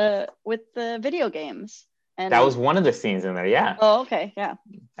with the video games. And that was one of the scenes in there, yeah. Oh, okay, yeah.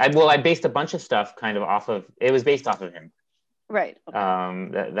 I based a bunch of stuff kind of off of, it was based off of him. Right.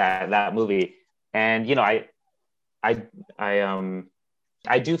 Okay. That movie. And I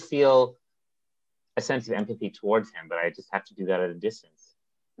do feel a sense of empathy towards him, but I just have to do that at a distance.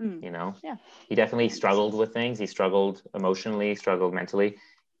 You know, Yeah. He definitely struggled with things. He struggled emotionally, struggled mentally.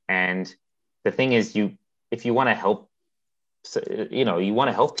 And the thing is, if you want to help, you want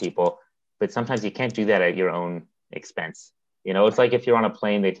to help people, but sometimes you can't do that at your own expense. It's like if you're on a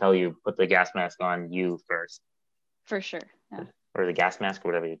plane, they tell you, put the gas mask on you first. For sure. Yeah. Or the gas mask or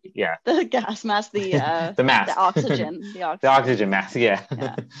whatever. Yeah. The gas mask, the mask. the oxygen. The oxygen mask, yeah.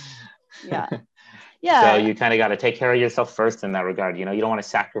 Yeah. Yeah. So you kind of got to take care of yourself first in that regard. You don't want to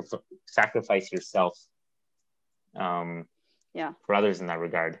sacrifice yourself for others in that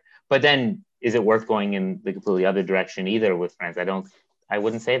regard. But then is it worth going in the completely other direction either with friends? I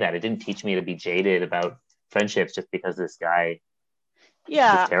wouldn't say that. It didn't teach me to be jaded about friendships just because this guy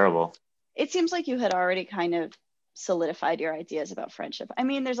was terrible. It seems like you had already kind of solidified your ideas about friendship. I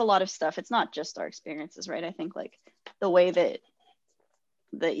mean, there's a lot of stuff. It's not just our experiences, right? I think like the way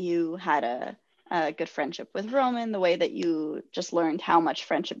that you had a good friendship with Roman, the way that you just learned how much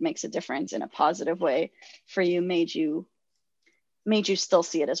friendship makes a difference in a positive way for you made you still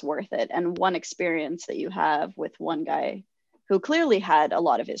see it as worth it. And one experience that you have with one guy who clearly had a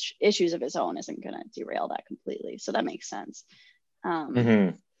lot of his issues of his own isn't going to derail that completely. So that makes sense.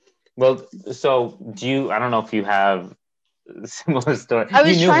 Well, so I don't know if you have a similar story. I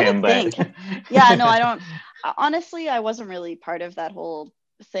was trying to but... think. Yeah, no, I don't. Honestly, I wasn't really part of that whole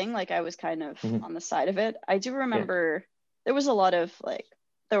thing. Like I was kind of on the side of it. I do remember there were a lot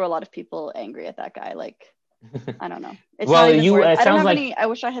of people angry at that guy. Like, I don't know. It's well, not even worth, I don't have like... any. I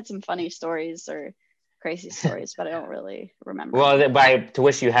wish I had some funny stories or crazy stories, but I don't really remember. Well, to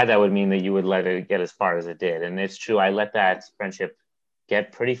wish you had that would mean that you would let it get as far as it did. And it's true. I let that friendship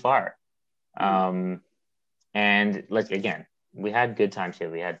get pretty far. And like, again, we had good times here.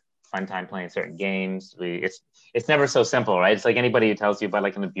 We had fun time playing certain games. It's never so simple, right? It's like anybody who tells you about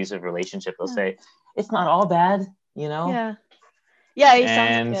like an abusive relationship, they'll say, it's not all bad, Yeah, he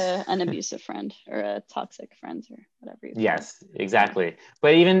sounds like an abusive friend or a toxic friend or whatever. Yes, exactly.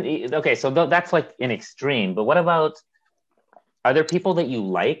 But okay, so that's like an extreme. But what about, are there people that you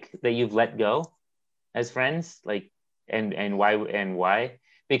like that you've let go as friends? Like, and why?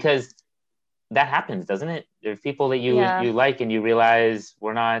 Because that happens, doesn't it? There's people that you like and you realize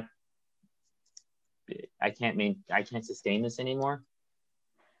I can't sustain this anymore.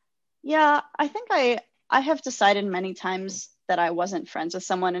 Yeah, I think I have decided many times that I wasn't friends with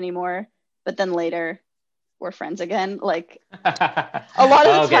someone anymore, but then later we're friends again. Like a lot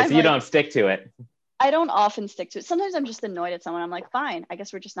of the time. So you don't stick to it. I don't often stick to it. Sometimes I'm just annoyed at someone. I'm like, fine, I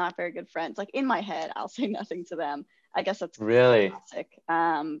guess we're just not very good friends. Like in my head, I'll say nothing to them. I guess that's really classic.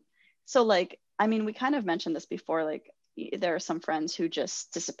 So like, I mean, we kind of mentioned this before, like there are some friends who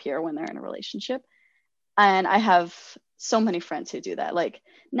just disappear when they're in a relationship. And I have so many friends who do that. Like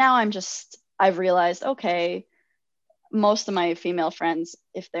now I've realized, okay, most of my female friends,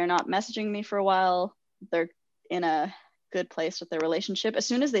 if they're not messaging me for a while, they're in a good place with their relationship. As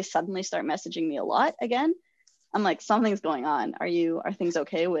soon as they suddenly start messaging me a lot again, I'm like, something's going on. Are things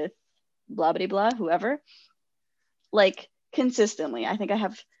okay with blah, blah, blah, whoever? Like consistently, I think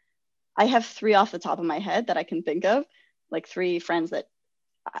I have 3 off the top of my head that I can think of, like 3 friends that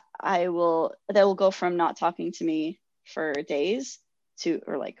they will go from not talking to me for days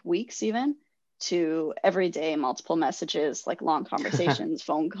or like weeks even, to every day multiple messages, like long conversations,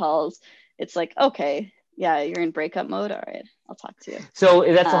 phone calls. It's like, okay, yeah, you're in breakup mode. All right, I'll talk to you. So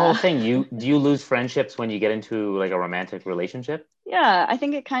that's the whole thing. Do you lose friendships when you get into like a romantic relationship? Yeah, I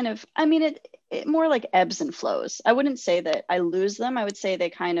think it kind of, I mean, it more like ebbs and flows. I wouldn't say that I lose them. I would say they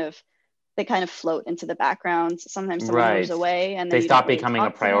kind of float into the background. Sometimes someone moves away and then they stop becoming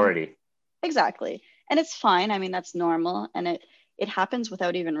a priority. Exactly. And it's fine. I mean, that's normal. And it happens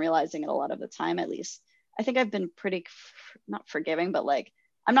without even realizing it a lot of the time, at least. I think I've been pretty, not forgiving, but like,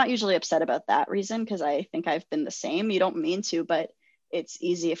 I'm not usually upset about that reason because I think I've been the same. You don't mean to, but it's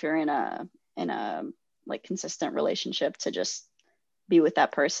easy if you're in a like consistent relationship to just be with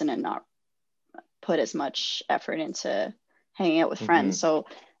that person and not put as much effort into hanging out with friends. So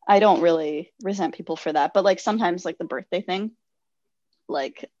I don't really resent people for that. But like sometimes like the birthday thing,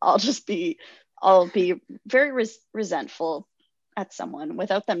 like I'll be very resentful at someone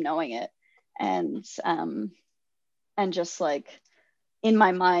without them knowing it. And just like in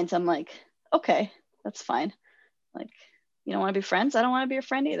my mind, I'm like, okay, that's fine. Like, you don't want to be friends? I don't want to be your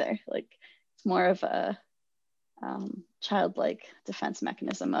friend either. Like it's more of a childlike defense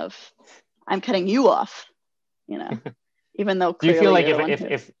mechanism of I'm cutting you off, even though clearly do you feel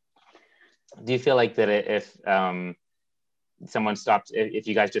like do you feel like that if someone stopped, if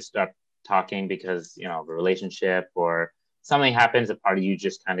you guys just stop talking because of a relationship or something happens, a part of you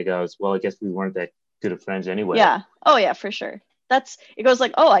just kind of goes, well, I guess we weren't that good of friends anyway. Yeah. Oh yeah, for sure. It goes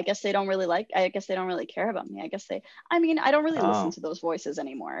like, oh, I guess they don't really care about me. I mean, I don't really listen Oh, to those voices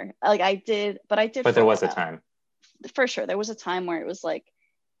anymore. Like I did, but I did but for there a was a while. time. For sure. There was a time where it was like,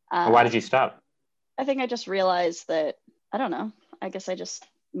 Why uh, did you stop? I think I just realized that, I don't know, I guess I just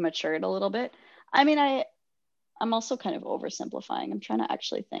matured a little bit. I mean, I'm also kind of oversimplifying. I'm trying to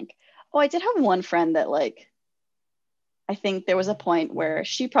actually think. Oh, I did have one friend that like, I think there was a point where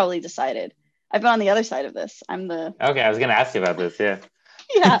she probably decided, I've been on the other side of this. I'm the, Okay, I was gonna ask you about this. Yeah.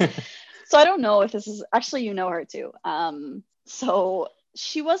 yeah. So I don't know if this is actually, you know her too. So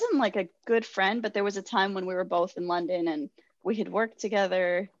she wasn't like a good friend, but there was a time when we were both in London and we had worked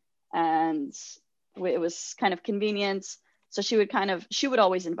together and it was kind of convenient. So she would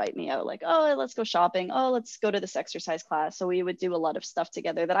always invite me out, like, oh, let's go shopping. Oh, let's go to this exercise class. So we would do a lot of stuff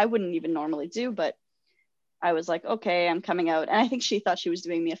together that I wouldn't even normally do, but I was like, okay, I'm coming out. And I think she thought she was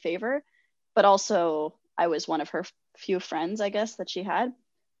doing me a favor, but also I was one of her few friends, I guess, that she had.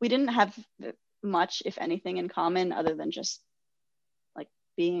 We didn't have much, if anything, in common other than just like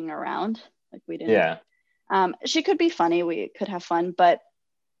being around. Like we didn't, Yeah. she could be funny. We could have fun, but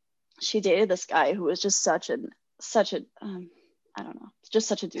she dated this guy who was just such a, I don't know, just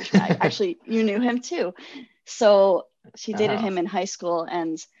such a douchebag. Actually, you knew him too. So she dated Oh. him in high school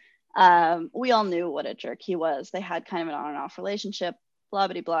and we all knew what a jerk he was. They had kind of an on and off relationship, blah,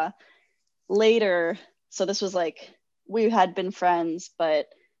 blah, blah. Later, so this was like, we had been friends, but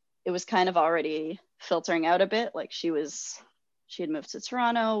it was kind of already filtering out a bit. Like she had moved to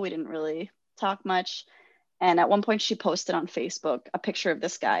Toronto. We didn't really talk much. And at one point she posted on Facebook a picture of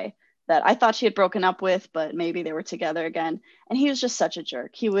this guy that I thought she had broken up with, but maybe they were together again. And he was just such a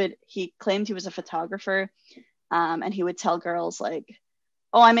jerk. He claimed he was a photographer. And he would tell girls like,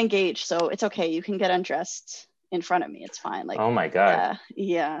 oh, I'm engaged, so it's okay. You can get undressed in front of me. It's fine. Like, Oh my God. yeah,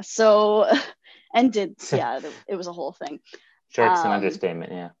 yeah. So, it was a whole thing. Jerk's an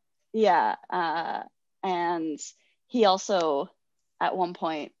understatement. Yeah. Yeah. And he also, at one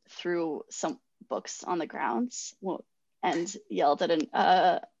point, threw some books on the grounds and yelled at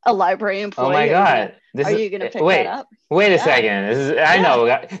a library Oh my employee. God. Are you gonna pick that Wait, up? wait a Yeah. second. I Yeah.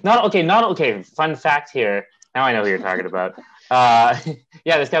 know. Not okay. Fun fact here. Now I know who you're talking about.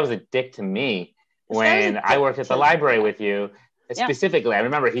 Yeah, this guy was a dick to me This guy was a when I dick worked at the to, library yeah. with you. Yeah. Specifically, I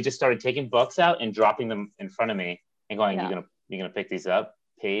remember he just started taking books out and dropping them in front of me and going, Yeah. you're gonna pick these up,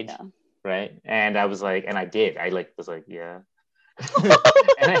 Paige?" Yeah. Right? And I was like, and I did. I was like, yeah.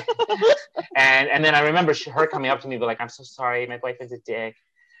 and, and then I remember her coming up to me, but like, I'm so sorry, my boyfriend's a dick.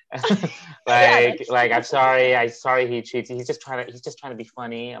 Yeah, like I'm sorry he cheats. He's just trying to be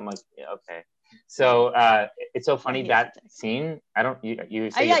funny. I'm like, yeah, okay. So it's so funny that scene. I don't you say you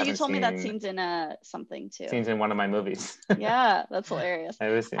yeah, you haven't told me that seen scene's in something too. scenes in one of my movies. Yeah, that's hilarious.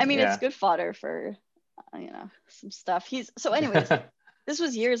 I mean, it's good fodder for some stuff. So anyways, this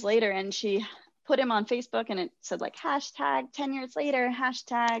was years later and she put him on Facebook and it said like hashtag 10 years later,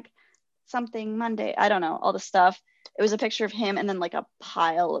 hashtag something Monday. I don't know, all the stuff. It was a picture of him and then like a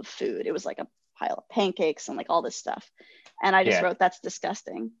pile of food. It was like a pile of pancakes and like all this stuff. And I just wrote, that's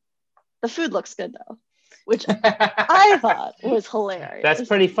disgusting. The food looks good though, which I thought was hilarious. That's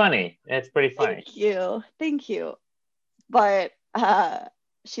pretty funny. It's pretty funny. Thank you. But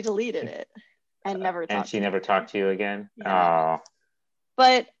she deleted it and never talked. And she never talked to you again. Yeah. Oh.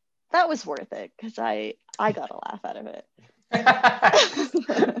 But that was worth it because I got a laugh out of it.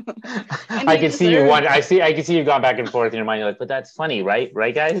 I can see you I can see you gone back and forth in your mind. You're like, but that's funny, right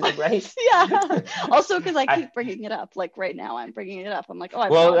guys, right? Yeah. Also because I keep bringing it up, like right now I'm bringing it up. I'm like, oh,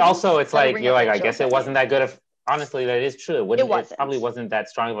 well also it's like you're like, I guess it wasn't that good of, honestly, that is true. It probably wasn't that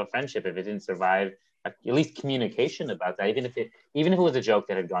strong of a friendship if it didn't survive at least communication about that. Even if it was a joke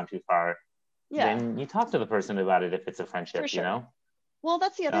that had gone too far, then you talk to the person about it if it's a friendship. Sure. Well,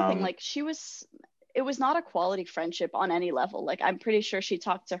 that's the other thing. Like it was not a quality friendship on any level. Like I'm pretty sure she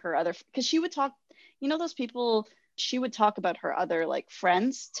talked to her other, because she would talk, those people, she would talk about her other like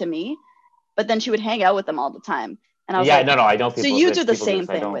friends to me, but then she would hang out with them all the time. And I was like, I don't. So you do the same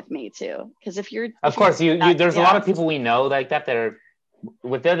thing with me too, because if you're, of course, there's a lot of people we know like that. They're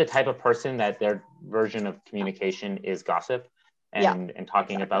the type of person that their version of communication is gossip and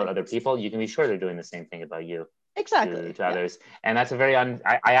talking about other people. You can be sure they're doing the same thing about you. Exactly. To others. And that's a very I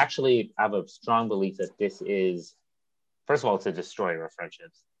actually have a strong belief that this is, first of all, it's a destroyer of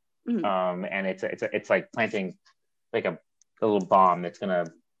friendships. Mm-hmm. And it's like planting like a little bomb that's gonna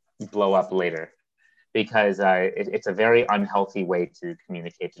blow up later, because it's a very unhealthy way to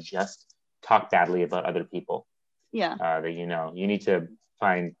communicate, to just talk badly about other people. That you need to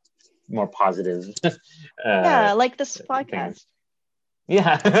find more positive like this podcast.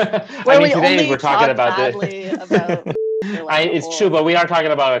 Yeah. Where I mean, we today only we're talking talk about badly about for like a it's whole. true, but we are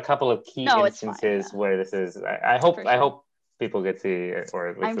talking about a couple of key No, it's fine. instances Yeah, where this is. I hope. for I sure. hope people get to, or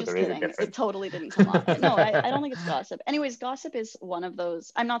at least I'm that just there is a kidding. It difference. totally didn't come off. No, I don't think it's gossip. Anyways, gossip is one of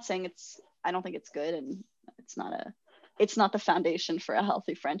those. I'm not saying it's. I don't think it's good, and it's not a. It's not the foundation for a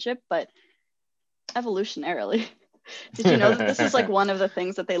healthy friendship, but evolutionarily. Did you know that this is like one of the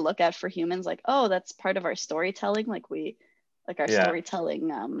things that they look at for humans? Like, oh, that's part of our storytelling. Like our Yeah. storytelling.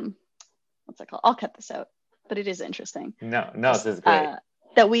 What's that called? I'll cut this out, but it is interesting. No, this is great.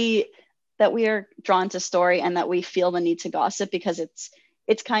 That we are drawn to story and that we feel the need to gossip because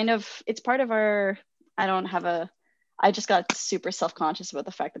it's part of our. I just got super self-conscious about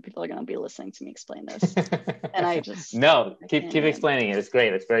the fact that people are going to be listening to me explain this, and I just keep explaining it. It's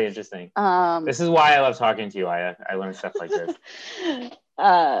great. It's very interesting. Um, this is why I love talking to you. I learn stuff like this.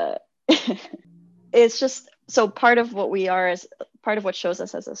 It's just so part of what we are as part of what shows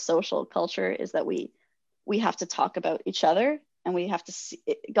us as a social culture is that we have to talk about each other, and we have to see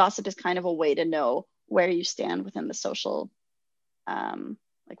gossip is kind of a way to know where you stand within the social,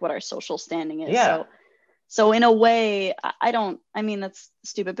 like what our social standing is. Yeah. So in a way, I mean, that's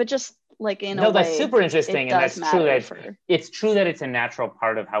stupid, but just like in a way. No, that's super interesting. And that's true it's true that it's a natural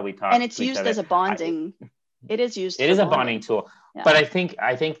part of how we talk. And it's used as a bonding. It is used. It is a bonding tool. Yeah. But I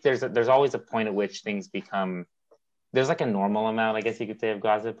think there's always a point at which things become, there's like a normal amount, I guess you could say, of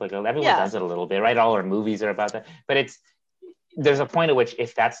gossip. Like everyone does it a little bit, right? All our movies are about that. But there's a point at which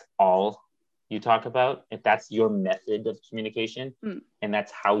if that's all you talk about, if that's your method of communication and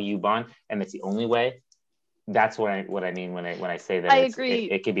that's how you bond and it's the only way, that's what I mean when I say that I agree.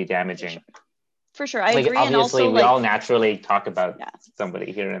 It could be damaging. For sure. I agree. Obviously, and also, we all naturally talk about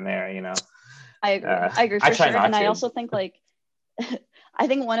somebody here and there, you know. I agree for sure. And I also think I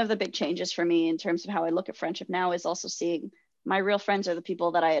think one of the big changes for me in terms of how I look at friendship now is also seeing my real friends are the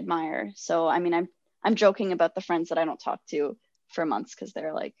people that I admire. So I mean, I'm joking about the friends that I don't talk to for months because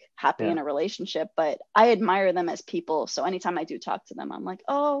they're like happy in a relationship, but I admire them as people. So anytime I do talk to them, I'm like,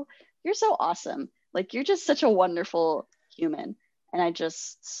 oh, you're so awesome. Like, you're just such a wonderful human. And I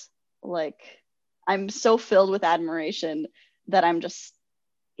just I'm so filled with admiration that I'm just,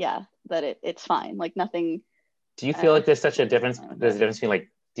 that it's fine. Like nothing. Do you feel like there's such a difference? There's a difference between like,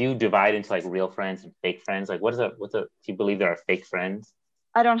 do you divide into like real friends and fake friends? Like do you believe there are fake friends?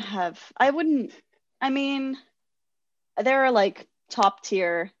 I mean, there are like top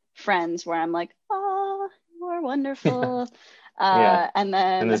tier friends where I'm like, oh, you are wonderful. And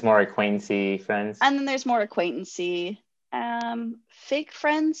there's more acquaintancy friends. And then there's more acquaintancy. Fake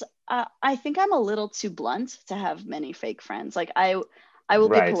friends. I think I'm a little too blunt to have many fake friends. Like I will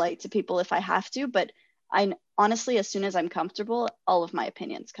be polite to people if I have to, but I honestly, as soon as I'm comfortable, all of my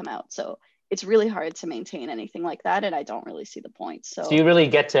opinions come out. So it's really hard to maintain anything like that, and I don't really see the point. So you really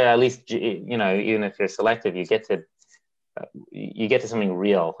get to, at least, you know, even if you're selective, you get to something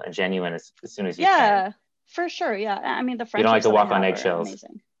real and genuine as soon as you can. Yeah, for sure. Yeah, I mean, the friendships. You don't like to walk on eggshells.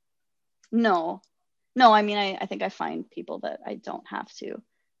 Amazing. No. I mean, I think I find people that I don't have to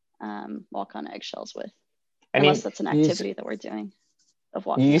walk on eggshells with, unless that's an activity that we're doing. Of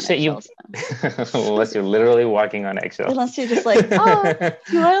walking on eggshells. Unless you're literally walking on eggshells. Unless you're just like, oh,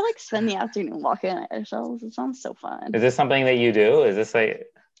 you want to like spend the afternoon walking on eggshells? It sounds so fun. Is this something that you do? Is this like?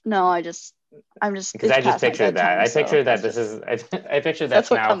 No, I'm just. Because I just pictured that. I pictured that this is. I pictured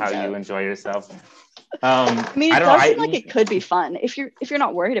that's now how you enjoy yourself. I mean, it does seem like it could be fun if you're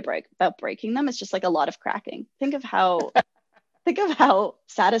not worried about breaking them. It's just like a lot of cracking. Think of how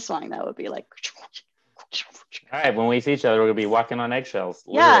satisfying that would be. Like. All right, when we see each other, we're gonna be walking on eggshells.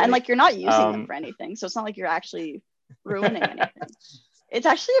 Yeah, and like you're not using them for anything, so it's not like you're actually ruining anything. It's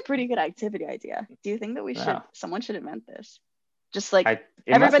actually a pretty good activity idea. Do you think that someone should invent this? Just like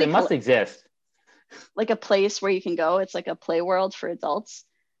it must exist. Like a place where you can go. It's like a play world for adults.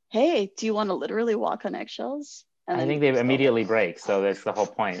 Hey, do you want to literally walk on eggshells? And I think they immediately break. So that's the whole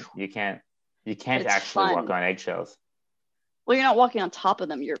point. You can't actually walk on eggshells. Well, you're not walking on top of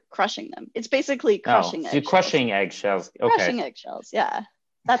them. You're crushing them. It's basically crushing eggshells. You're crushing eggshells. Okay. Crushing eggshells. Yeah.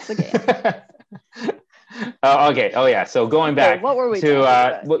 That's the game. Okay. Oh, yeah. So going back what were we to,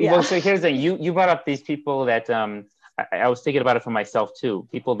 well, so here's the thing. You brought up these people that I was thinking about it for myself, too.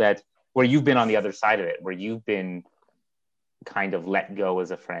 People that where you've been on the other side of it, where you've been kind of let go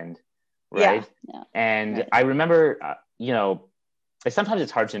as a friend. Right. Yeah. And I remember, sometimes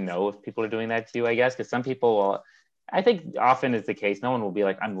it's hard to know if people are doing that to you, I guess, because some people will. I think often is the case. No one will be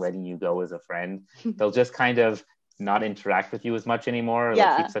like, I'm letting you go as a friend. They'll just kind of not interact with you as much anymore.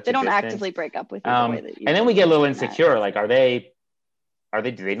 Yeah, they don't actively break up with you the way that you and then we get a little insecure. Like, do they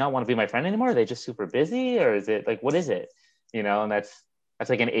not want to be my friend anymore? Are they just super busy? Or is it like, what is it? And that's that's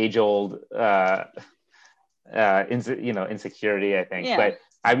like an age-old insecurity, I think. Yeah. But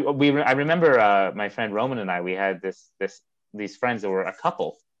I remember my friend Roman and I, we had these friends that were a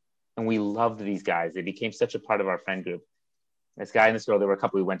couple, and we loved these guys. They became such a part of our friend group. This guy and this girl, they were a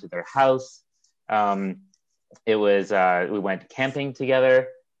couple. We went to their house. We went camping together.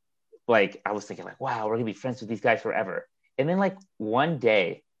 Like, I was thinking like, wow, we're gonna be friends with these guys forever. And then like one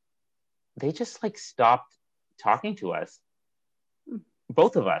day, they just like stopped talking to us,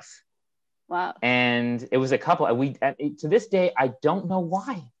 both of us. Wow. And it was a couple. To this day, I don't know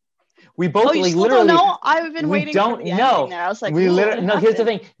why. We both Oh, you like still literally don't know? I've been waiting don't for the know. ending there. I was like, we literally no. Here's the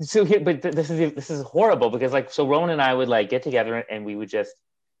happened? thing. So here, but this is horrible because like, so Rowan and I would like get together and we'd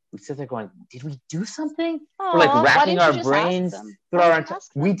sit there going, did we do something? Aww, We're like racking our just ask brains them? through Why our. didn't you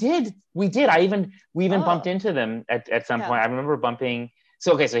ask We them? did. We even bumped Oh. into them at some Yeah. point. I remember bumping.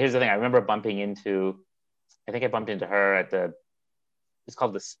 So here's the thing. I remember bumping into. I think I bumped into her at it's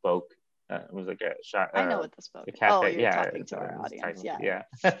called the Spoke. It was like a shot. I know what the Spoke. A cafe. Oh, you're yeah, talking to our audience. Yeah. Yeah.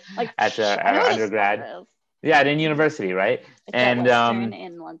 Like, at I know our what undergrad. a Spoke is. Yeah, in university, right? It's And at Western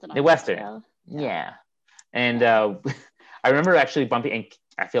in London. the Western. Ontario. Yeah. And I remember actually bumping, and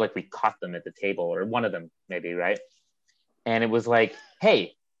I feel like we caught them at the table, or one of them maybe, right? And it was like,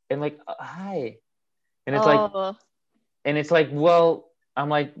 hey, and like, hi. And it's like, well, I'm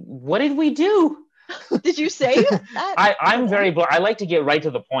like, what did we do? Did you say that? I'm very I like to get right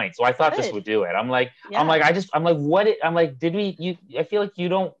to the point, so I thought this would do it. I'm like, did we? I feel like you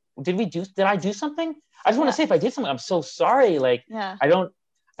don't. Did I do something? I just want to say if I did something, I'm so sorry. Like, I don't.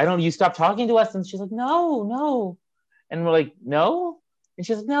 You stopped talking to us, and she's like, no, and we're like, no, and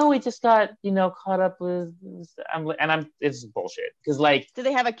she's like, no, we just got caught up with. It's bullshit because like, did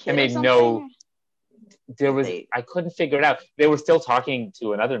they have a kid? I made no. There was. I couldn't figure it out. They were still talking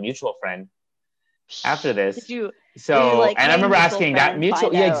to another mutual friend after this. Did you and I remember asking that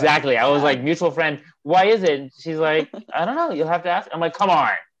mutual. Yeah, exactly. I was like, mutual friend, why is it? She's like, I don't know. You'll have to ask. I'm like, come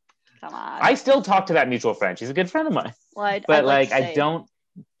on. I still talk to that mutual friend. She's a good friend of mine. Well, I don't.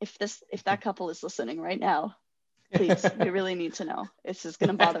 If that couple is listening right now, please, we really need to know. It's just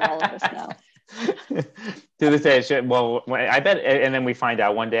gonna bother all of us now. To this day, well, I bet, and then we find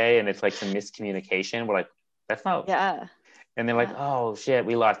out one day, and it's like some miscommunication. We're like, that's not. Yeah. And they're like, oh shit,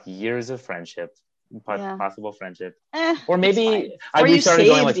 we lost years of friendship. Possible friendship, or maybe we started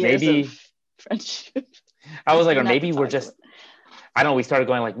going like maybe friendship. I was like, or maybe we're just I don't know. We started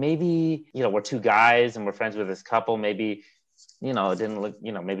going like maybe we're two guys and we're friends with this couple. Maybe it didn't look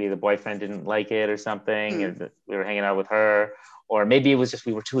maybe the boyfriend didn't like it or something. And we were hanging out with her, or maybe it was just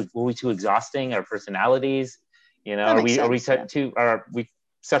were we too exhausting, our personalities, are we such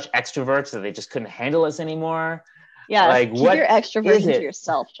extroverts that they just couldn't handle us anymore. Yeah, like keep your extroversion to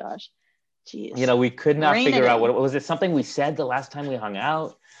yourself, Josh. Jeez. We could not figure out what was it. Something we said the last time we hung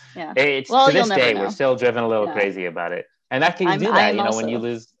out. Yeah. It's to this day we're still driven a little crazy about it, and that can do that. When you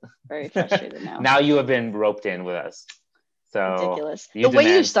lose. Very frustrated now. Now you have been roped in with us. So ridiculous. The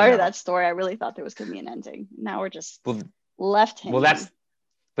way you started that story, I really thought there was going to be an ending. Now we're just left hanging. Well,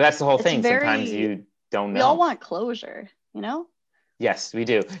 that's the whole thing. Sometimes you don't know. We all want closure, Yes, we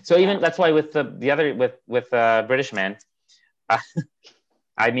do. So even that's why with the other with British man.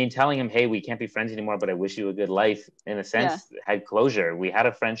 I mean, telling him, hey, we can't be friends anymore, but I wish you a good life, in a sense, had closure. We had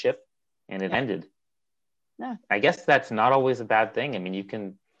a friendship and it ended. Yeah. I guess that's not always a bad thing. I mean, you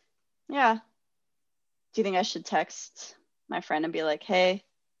can. Yeah. Do you think I should text my friend and be like, hey,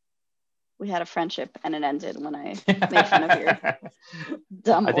 we had a friendship and it ended when I made fun of your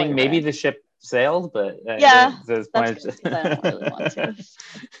dumb I think maybe the ship sailed, but that's I don't really want to.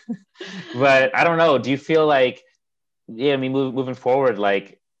 But I don't know. Do you feel like, I mean, moving forward,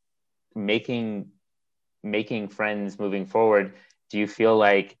 like making friends moving forward, do you feel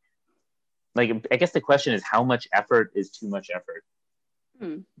like I guess the question is, how much effort is too much effort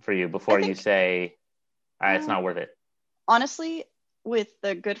for you before you say it's not worth it? Honestly, with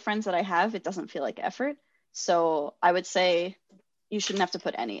the good friends that I have, it doesn't feel like effort. So I would say you shouldn't have to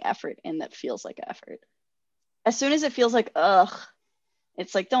put any effort in that feels like effort. As soon as it feels like,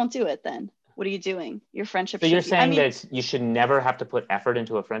 it's like, don't do it then. What are you doing? Your friendship. So you're saying that you should never have to put effort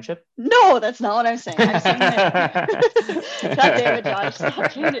into a friendship? No, that's not what I'm saying. I'm saying that. God damn it, Josh!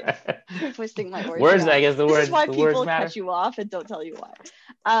 Stop twisting my words. Words, I guess the words. This is why people matter. cut you off and don't tell you why.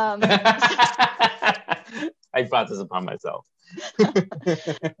 I brought this upon myself.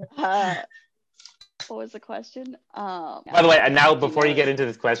 What was the question? By the way, now before you get into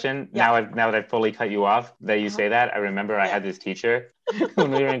this question, now that I've fully cut you off, that you say that, I remember I had this teacher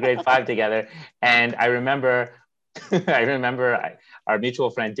when we were in grade 5 together, and I remember our mutual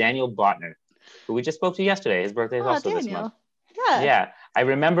friend Daniel Botner, who we just spoke to yesterday. His birthday is also Daniel. this month. Yeah. I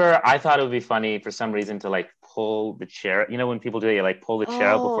remember I thought it would be funny for some reason to like pull the chair. You know, when people do it, you like pull the chair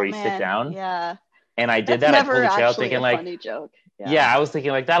out before Oh you sit man, down. yeah. And I did That's that. I never pulled the chair out actually thinking a like, funny joke. Yeah. yeah, I was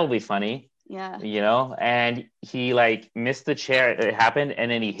thinking like that'll be funny, Yeah. and he like missed the chair. It happened, and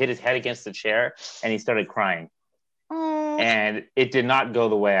then he hit his head against the chair and he started crying. Oh. And it did not go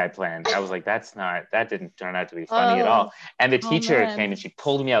the way I planned. I was like, that didn't turn out to be funny at Oh. all. And the Oh teacher man. came and she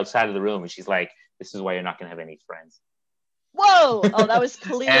pulled me outside of the room and she's like, this is why you're not going to have any friends. Whoa. Oh, that was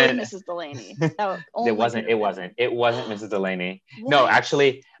clearly And Mrs. Delaney. That only could have been. it wasn't Mrs. Delaney. No, What?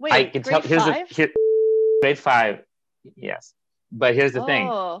 actually, I Wait, can tell. grade 5? Grade 5. Yes. But here's the thing.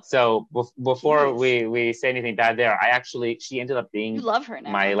 Oh, So before geez. we say anything bad there, she ended up You being love her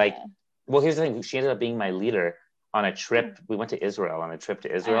now. my like, Yeah. well, here's the thing. She ended up being my leader on a trip. We went to Israel on a trip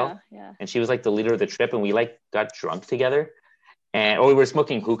to Israel. Yeah. And she was like the leader of the trip. And we like got drunk together or we were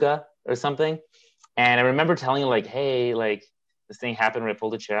smoking hookah or something. And I remember telling her like, hey, like this thing happened when I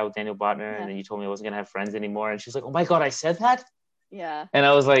pulled a chair out with Daniel Botner. And then you told me I wasn't going to have friends anymore. And she's like, oh my God, I said that? Yeah. And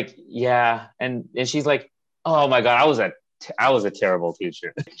I was like, yeah. And she's like, oh my God, I was a terrible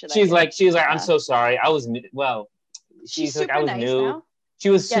teacher. She's like, I'm so sorry. She's like, super I was nice new. now. She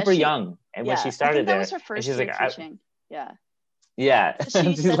was super young. And when she I started think that there, was her first she's year like, teaching. Yeah.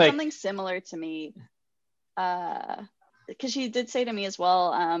 She said like, something similar to me. Because she did say to me as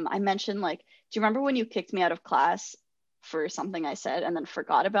well, I mentioned like, do you remember when you kicked me out of class for something I said and then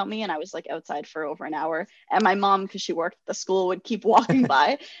forgot about me, and I was like outside for over an hour, and my mom, because she worked at the school, would keep walking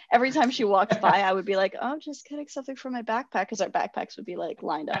by. Every time she walked by, I would be like, oh, just getting something from my backpack, because our backpacks would be like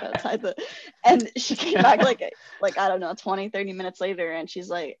lined up outside and she came back like I don't know, 20-30 minutes later, and she's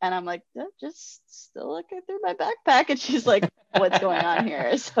like, and I'm like, just still looking through my backpack, and she's like, what's going on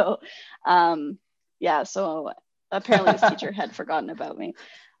here? So so apparently this teacher had forgotten about me.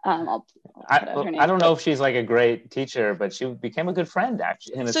 I'll cut out her name. I don't know if she's like a great teacher, but she became a good friend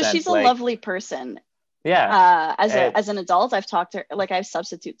actually, in a sense. She's a lovely person. Yeah. As an adult, I've talked to her, like I've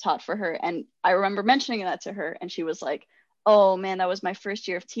substitute taught for her, and I remember mentioning that to her, and she was like, oh man, that was my first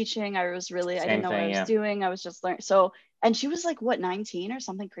year of teaching. I didn't know what I was doing. I was just learning. So, and she was like, what, 19 or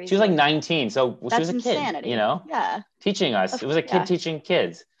something crazy? She was like 19. So she was a insanity. Kid, Yeah. Teaching us. It was a kid teaching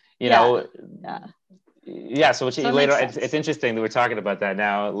kids, Yeah. Yeah, so later, it's interesting that we're talking about that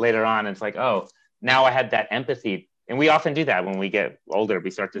now. Later on, it's like, oh, now I had that empathy, and we often do that when we get older.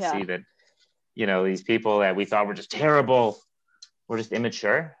 We start to see that, these people that we thought were just terrible, were just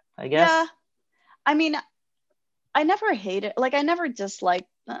immature, I guess. Yeah, I mean, I never hated, like I never disliked.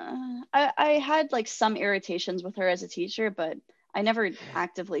 I had like some irritations with her as a teacher, but I never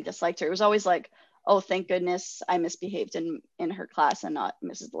actively disliked her. It was always like, oh, thank goodness I misbehaved in her class and not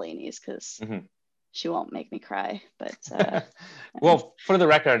Mrs. Delaney's, because. Mm-hmm. She won't make me cry, but well, for the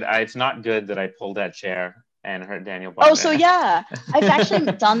record, it's not good that I pulled that chair and hurt Daniel Botner. Oh, so yeah, I've actually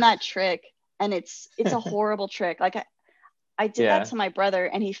done that trick, and it's a horrible trick. Like I did that to my brother,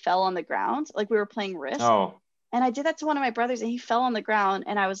 and he fell on the ground. Like we were playing Risk, and I did that to one of my brothers, and he fell on the ground,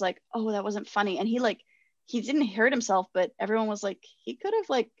 and I was like, oh, that wasn't funny, and he didn't hurt himself, but everyone was like, he could have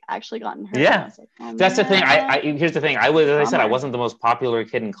like actually gotten hurt. Yeah, like, oh, that's the thing. Here's the thing. As I said, I wasn't the most popular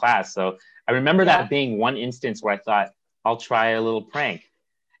kid in class, so I remember that being one instance where I thought, I'll try a little prank,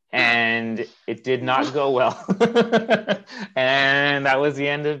 and it did not go well, and that was the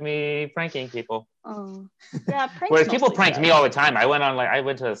end of me pranking people. Oh, yeah. Whereas people pranked me all the time. I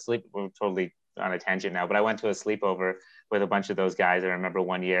went to a sleep. We're totally on a tangent now, but I went to a sleepover with a bunch of those guys. I remember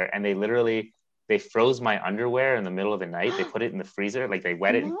one year, and they froze my underwear in the middle of the night. They put it in the freezer, like they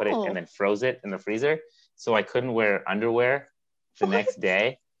wet it and put it and then froze it in the freezer. So I couldn't wear underwear the next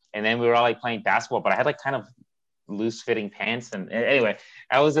day. And then we were all like playing basketball, but I had like kind of loose fitting pants. And anyway,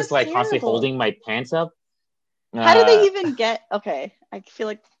 I was just like constantly holding my pants up. How did they even get, okay. I feel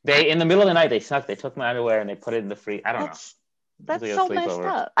like in the middle of the night, they took my underwear and they put it in the freezer. I don't know. That's so messed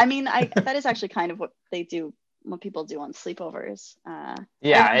up. I mean, that is actually kind of what they do. What people do on sleepovers.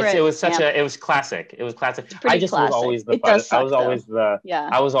 It was classic. It was classic. I just was always the butt. I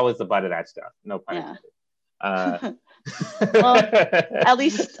was always the butt of that stuff. No pun intended. Well, at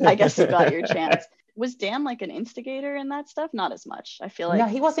least I guess you got your chance. Was Dan like an instigator in that stuff? Not as much. I feel like. No,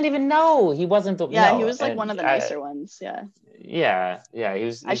 he wasn't even. No, he wasn't. He was like one of the nicer ones. Yeah. Yeah. He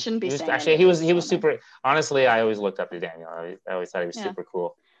was. I shouldn't be saying. Actually, he was super. Honestly, I always looked up to Daniel. I always thought he was super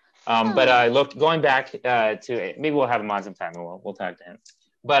cool. But going back to, maybe we'll have him on sometime and we'll talk to him.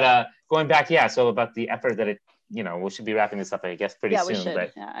 But going back, so about the effort that we should be wrapping this up, I guess, pretty soon. We should.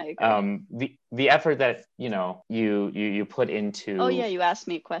 But I agree. The effort that you put into. Oh yeah, you asked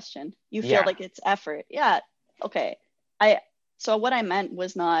me a question. You feel like it's effort. Yeah. Okay. So what I meant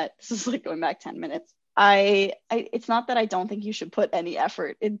was not. This is like going back 10 minutes. it's not that I don't think you should put any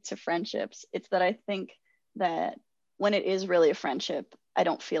effort into friendships. It's that I think that when it is really a friendship, I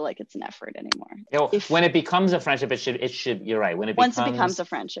don't feel like it's an effort anymore. When it becomes a friendship, it should, you're right. Once it becomes a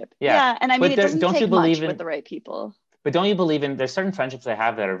friendship. Yeah. And I mean, it doesn't take much with the right people. But don't you believe there's certain friendships I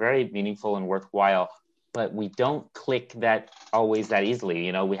have that are very meaningful and worthwhile, but we don't click that always that easily.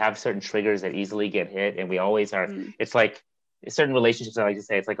 You know, we have certain triggers that easily get hit, and we always are. It's like certain relationships, I like to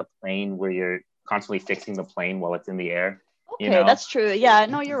say, it's like a plane where you're constantly fixing the plane while it's in the air. Okay, that's true. Yeah,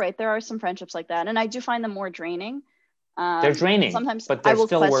 no, you're right. There are some friendships like that, and I do find them more draining. They're draining. Sometimes but they're I will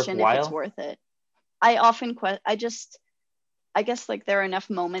still question worthwhile. if it's worth it. I often I guess like there are enough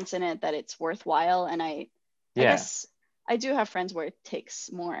moments in it that it's worthwhile, and I guess I do have friends where it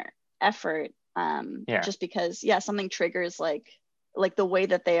takes more effort. Just because something triggers like the way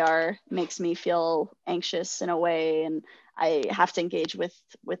that they are makes me feel anxious in a way, and I have to engage with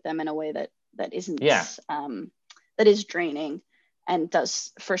them in a way that isn't that is draining and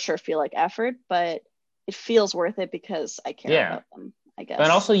does for sure feel like effort, but it feels worth it because I care about them, I guess.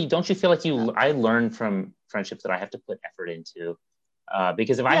 And also, don't you feel like I learned from friendships that I have to put effort into,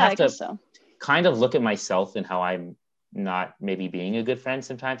 because if I have to kind of look at myself and how I'm not maybe being a good friend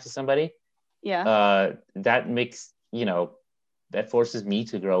sometimes to somebody, that makes, that forces me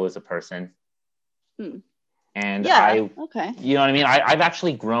to grow as a person. And you know what I mean? I've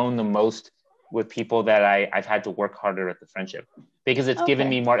actually grown the most with people that I've had to work harder at the friendship, because it's given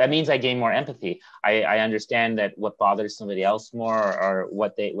me more. That means I gain more empathy. I understand that what bothers somebody else more, or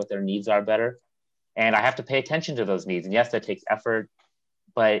what their needs are better. And I have to pay attention to those needs. And yes, that takes effort,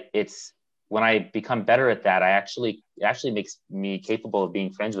 but it's when I become better at that, it actually makes me capable of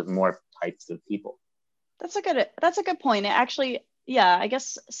being friends with more types of people. That's a good point. It actually, I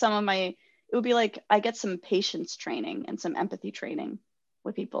guess it would be like I get some patience training and some empathy training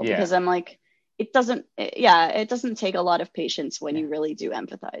with people, because I'm like, it doesn't take a lot of patience when you really do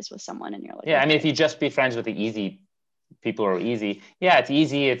empathize with someone, and you're like, I mean, if you just be friends with the easy people who are easy, it's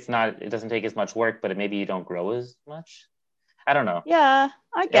easy. It doesn't take as much work, but maybe you don't grow as much. I don't know. Yeah,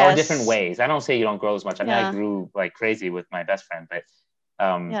 I guess. Or different ways. I don't say you don't grow as much. I mean, I grew like crazy with my best friend, but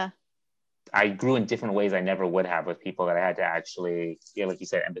I grew in different ways I never would have with people that I had to actually, like you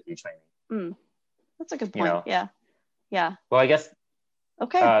said, empathy training. That's a good point. Yeah. Well, I guess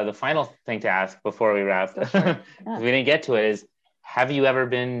okay. The final thing to ask before we wrap, we didn't get to it, is, have you ever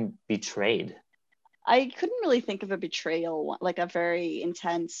been betrayed? I couldn't really think of a betrayal, like a very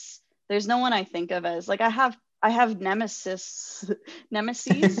intense. There's no one I think of as like I have nemesis.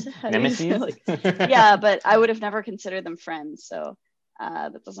 Nemesis? But I would have never considered them friends, so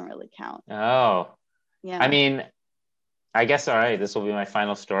that doesn't really count. Oh. Yeah. I mean, I guess, all right, this will be my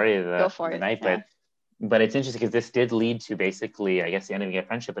final story of the night, but it's interesting because this did lead to basically, I guess, the end of a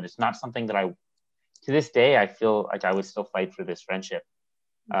friendship, but it's not something that to this day, I feel like I would still fight for this friendship.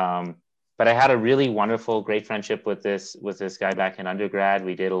 But I had a really wonderful, great friendship with this guy back in undergrad.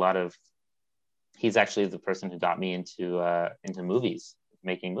 We did he's actually the person who got me into movies,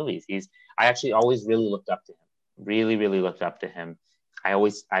 making movies. I actually always really looked up to him, really, really looked up to him. I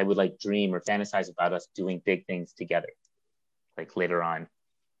would like dream or fantasize about us doing big things together, like later on.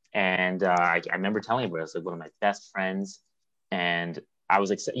 And I remember telling him, I was like one of my best friends, and I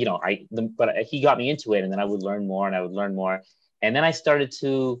was like, but he got me into it, and then I would learn more, and then I started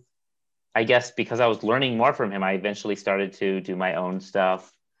to, I guess, because I was learning more from him, I eventually started to do my own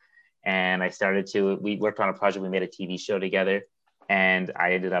stuff, and we worked on a project. We made a TV show together, and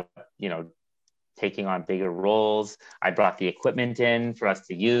I ended up, taking on bigger roles. I brought the equipment in for us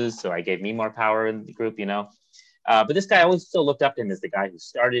to use, so I gave me more power in the group, But this guy, I always still looked up to him as the guy who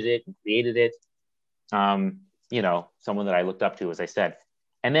started it and created it. Someone that I looked up to, as I said.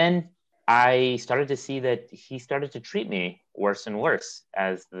 And then I started to see that he started to treat me worse and worse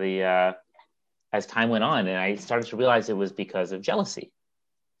as time went on. And I started to realize it was because of jealousy.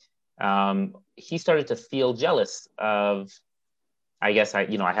 He started to feel jealous of, I guess, I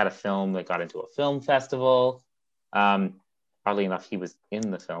had a film that got into a film festival. Oddly enough, he was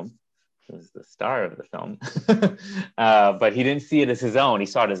in the film. He was the star of the film, but he didn't see it as his own. He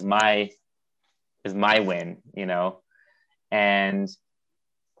saw it as my win, and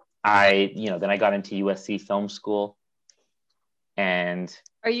then I got into USC Film School. And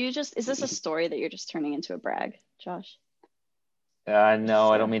is this a story that you're just turning into a brag, Josh?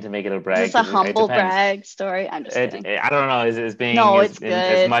 No, I don't mean to make it a brag. It's a humble brag story. I'm just kidding. I don't know. Is being it's in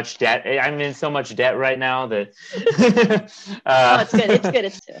as much debt. I'm in so much debt right now that. No, it's good. It's good.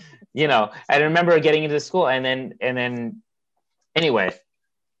 It's true. I remember getting into school, and then, anyway,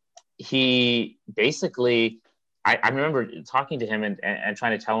 he basically I remember talking to him and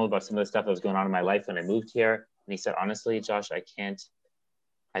trying to tell him about some of the stuff that was going on in my life when I moved here. And he said, honestly, Josh, I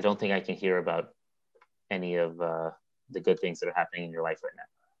don't think I can hear about any of the good things that are happening in your life right now.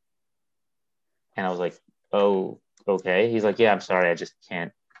 And I was like, oh, okay. He's like, yeah, I'm sorry. I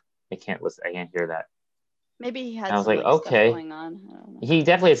can't listen. I can't hear that. Maybe he And had I was some like, like stuff okay. going on. I don't know. He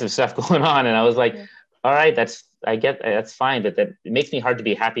definitely had some stuff going on. And I was like, Yeah. all right, that's fine. But that it makes me hard to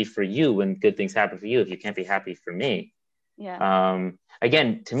be happy for you when good things happen for you if you can't be happy for me. Yeah.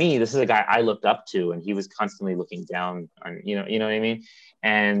 Again, to me, this is a guy I looked up to, and he was constantly looking down on, you know what I mean?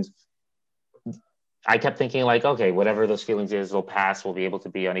 And I kept thinking like, okay, whatever those feelings is, they'll pass. We'll be able to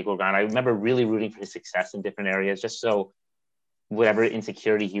be on equal ground. I remember really rooting for his success in different areas, just so whatever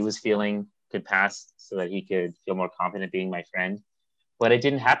insecurity he was feeling could pass, so that he could feel more confident being my friend. But it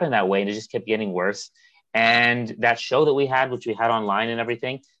didn't happen that way, and it just kept getting worse. And that show that we had, which we had online and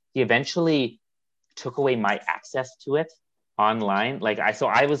everything, he eventually took away my access to it online. So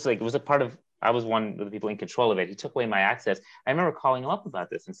I was like, it was a part of, I was one of the people in control of it. He took away my access. I remember calling him up about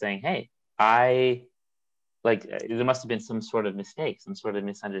this and saying, hey, there must have been some sort of mistake, some sort of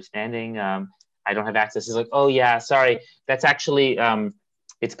misunderstanding. I don't have access. He's like, oh yeah, sorry. That's actually,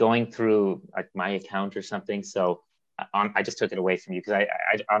 it's going through like my account or something. So I just took it away from you because I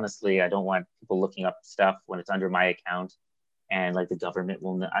honestly, I don't want people looking up stuff when it's under my account, and like the government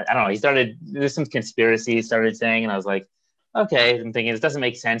will, I don't know. There's some conspiracy he started saying, and I was like, okay, I'm thinking this doesn't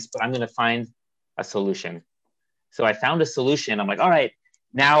make sense, but I'm going to find a solution. So I found a solution. I'm like, all right,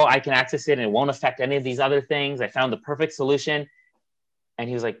 now I can access it and it won't affect any of these other things. I found the perfect solution. And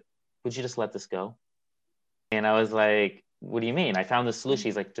he was like, would you just let this go? And I was like, what do you mean? I found the solution.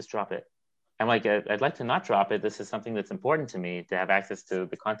 He's like, just drop it. I'm like, I'd like to not drop it. This is something that's important to me, to have access to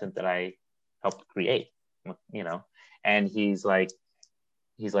the content that I helped create, you know? And he's like,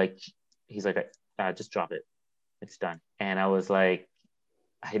 just drop it. It's done. And I was like,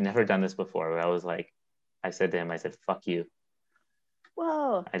 I had never done this before. I said to him, I said, fuck you.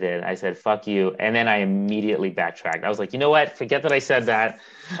 Whoa. I did. I said, fuck you. And then I immediately backtracked. I was like, you know what? Forget that I said that.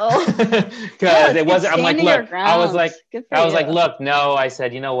 Oh, Because it wasn't, I'm like, look, I was like, look, no, I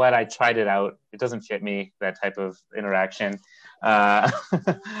said, you know what? I tried it out. It doesn't fit me, that type of interaction. I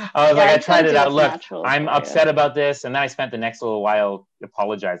was like, I tried it out. Look, I'm upset about this. And then I spent the next little while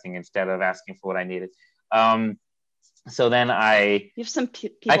apologizing instead of asking for what I needed. So then you have some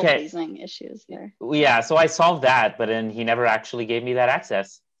people pleasing issues there. Yeah, so I solved that, but then he never actually gave me that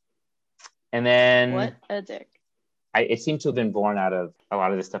access. And then what a dick. It seemed to have been born out of a lot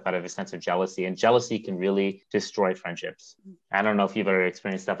of this stuff out of a sense of jealousy, and jealousy can really destroy friendships. I don't know if you've ever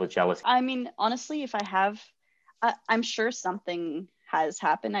experienced stuff with jealousy. I mean, honestly, if I have, I'm sure something has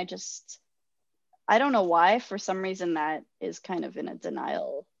happened. I don't know why. For some reason, that is kind of in a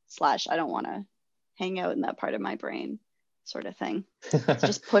denial / I don't want to hang out in that part of my brain sort of thing.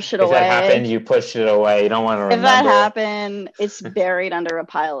 Just push it away. If that happened, you push it away. You don't want to remember. If that happened, it's buried under a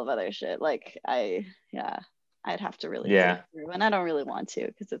pile of other shit. Like I'd have to really dig through, and I don't really want to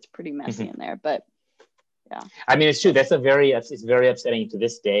because it's pretty messy in there. But yeah, I mean, it's true. It's very upsetting to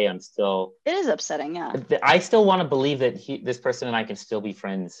this day. It is upsetting. Yeah, I still want to believe that this person and I can still be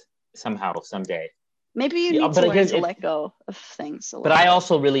friends somehow, someday. Maybe you need to learn to let go of things. But I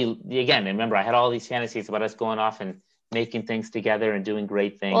also really, again, remember, I had all these fantasies about us going off and making things together and doing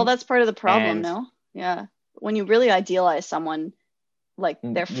great things. Well, that's part of the problem, no? Yeah. When you really idealize someone, like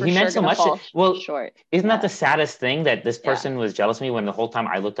they're for sure going to fall short. Isn't that the saddest thing, that this person was jealous of me when the whole time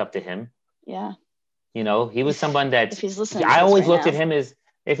I looked up to him? Yeah. You know, he was someone that if he's listening I always looked at him as,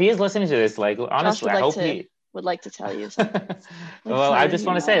 if he is listening to this, like, honestly, I hope he would like to tell you something. Well, I just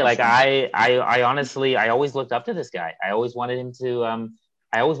want to say, like, I honestly, I always looked up to this guy. I always wanted him to,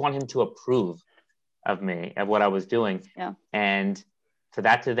 I always want him to approve of me, of what I was doing. Yeah. And for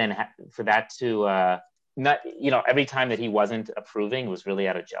that to not, you know, every time that he wasn't approving was really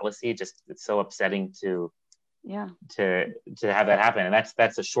out of jealousy. Just, it's so upsetting to have that happen. And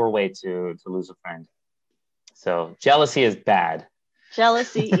that's a sure way to lose a friend. So jealousy is bad.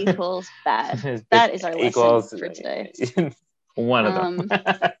 Jealousy equals bad. That is our lesson for today. One of them.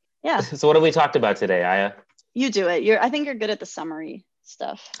 Yeah. So what have we talked about today, Aya? You do it. I think you're good at the summary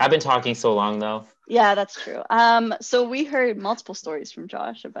stuff. I've been talking so long though. Yeah, that's true. So we heard multiple stories from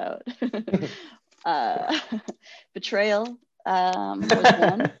Josh about betrayal. Was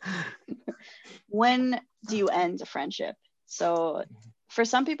one. When do you end a friendship? So for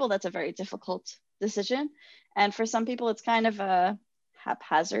some people, that's a very difficult decision. And for some people, it's kind of a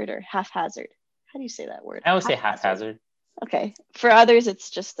haphazard or haphazard. How do you say that word? I always say haphazard. Okay. For others, it's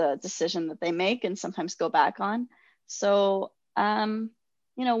just a decision that they make and sometimes go back on. So, you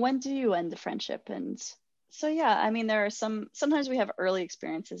know, when do you end a friendship? And So yeah, I mean, there are sometimes we have early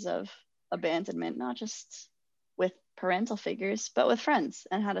experiences of abandonment, not just with parental figures, but with friends.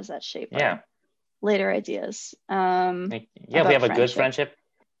 And how does that shape our later ideas if we have a good friendship,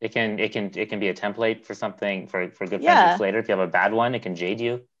 it can be a template for something for good friendships later. If you have a bad one, it can jade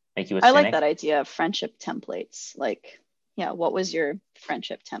you, make you a cynic. I like that idea of friendship templates. Like, yeah, what was your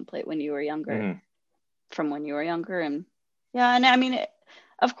friendship template when you were younger, from when you were younger? And yeah, and I mean,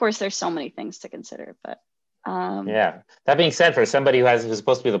 of course, there's so many things to consider, but yeah. That being said, for somebody who's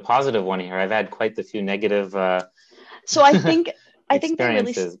supposed to be the positive one here, I've had quite a few negative. So I think I think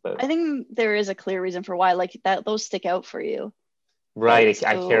there is a clear reason for why, like that those stick out for you. Right. Like, so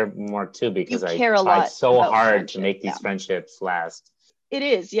I care more too because I tried so hard to make these friendships last. It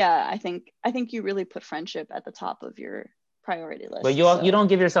is, yeah. I think you really put friendship at the top of your priority list. But you don't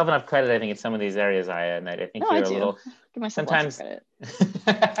give yourself enough credit, I think, in some of these areas, Aya, and I think you're a little. Give myself sometimes credit.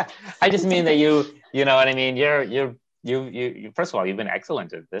 I just mean that you know what I mean. You first of all, you've been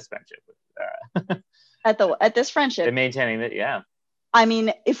excellent at this friendship. At this friendship. And maintaining that, yeah. I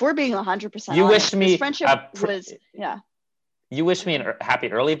mean, if we're being 100%, you wished me this friendship was You wished me a happy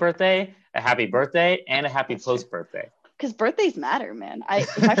early birthday, a happy birthday, and a happy post birthday. Because birthdays matter, man.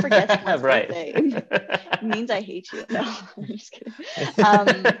 If I forget someone's birthday, it means I hate you. No, I'm just kidding.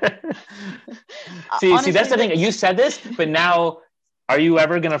 See, that's the thing. You said this, but now, are you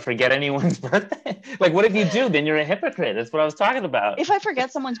ever going to forget anyone's birthday? Like, what if you do? Then you're a hypocrite. That's what I was talking about. If I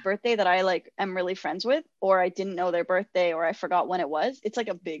forget someone's birthday that I like am really friends with, or I didn't know their birthday, or I forgot when it was, it's like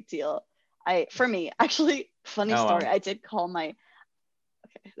a big deal. For me, actually, funny story. I did call my.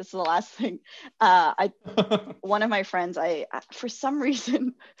 Okay, this is the last thing. One of my friends, for some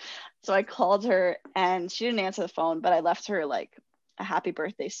reason, so I called her and she didn't answer the phone, but I left her like a happy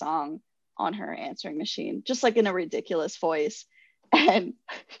birthday song on her answering machine, just like in a ridiculous voice. And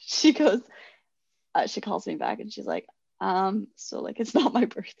she goes, she calls me back and she's like, so like it's not my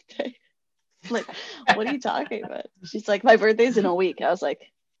birthday. Like, what are you talking about? She's like, my birthday's in a week. I was like,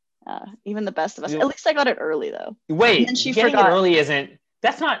 even the best of us. At least I got it early though. Wait, and she getting forgot. It early isn't.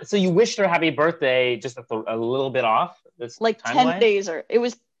 That's not. So you wished her happy birthday just a little bit off. Like timeline? 10 days, or it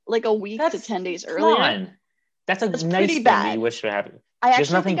was like a week to 10 days earlier. On. That's nice pretty thing. Bad. You wished her happy. I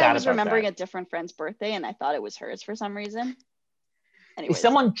actually think I was remembering a different friend's birthday, and I thought it was hers for some reason. Anyways, if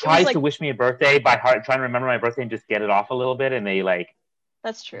someone tries to wish me a birthday by heart, trying to remember my birthday and just get it off a little bit, and they like.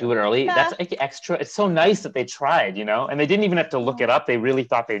 That's true. Do it early. Yeah. That's like extra. It's so nice that they tried, and they didn't even have to look it up. They really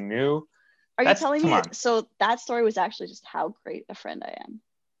thought they knew. Are you telling me? So that story was actually just how great a friend I am.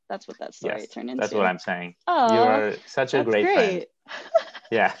 That's what that story turned into. That's what I'm saying. Oh, you are such a great friend.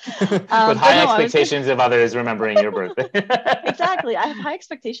 Yeah. With high expectations of others remembering your birthday. Exactly. I have high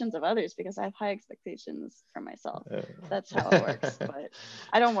expectations of others because I have high expectations for myself. That's how it works. But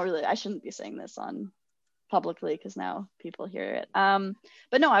I shouldn't be saying this on publicly because now people hear it.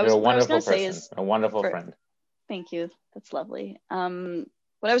 But no, what I was going to say is a wonderful friend. Thank you. That's lovely.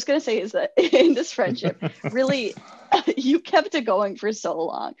 What I was going to say is that in this friendship, really, you kept it going for so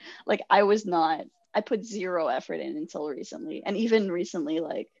long. Like I put zero effort in until recently. And even recently,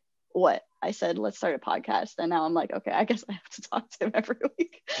 like I said, let's start a podcast. And now I'm like, okay, I guess I have to talk to him every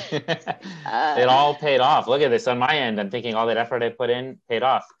week. It all paid off. Look at this on my end. I'm thinking all that effort I put in paid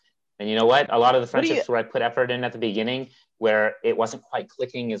off. And you know what? A lot of the friendships where I put effort in at the beginning, where it wasn't quite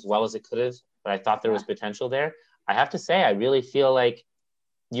clicking as well as it could have, but I thought there was potential there. I have to say, I really feel like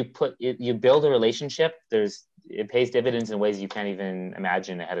you build a relationship. It pays dividends in ways you can't even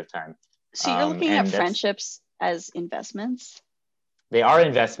imagine ahead of time. So you're looking at friendships as investments? They are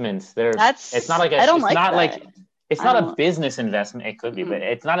investments. It's not like it's not a business investment. It could be, but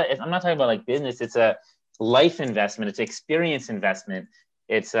it's not. I'm not talking about like business. It's a life investment. It's experience investment.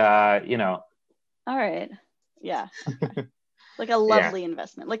 It's All right. Yeah. Okay. Like a lovely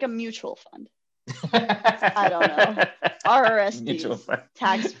investment, like a mutual fund. I don't know. RRSP,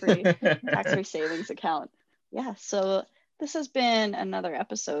 tax-free savings account. Yeah. So this has been another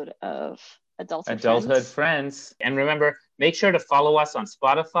episode of Adulthood Friends. And remember, make sure to follow us on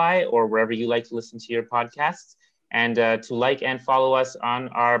Spotify or wherever you like to listen to your podcasts, and to like and follow us on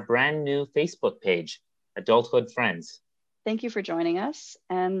our brand new Facebook page, Adulthood Friends. Thank you for joining us,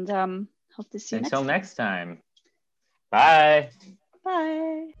 and hope to see you next time. Bye.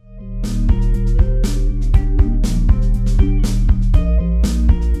 Bye.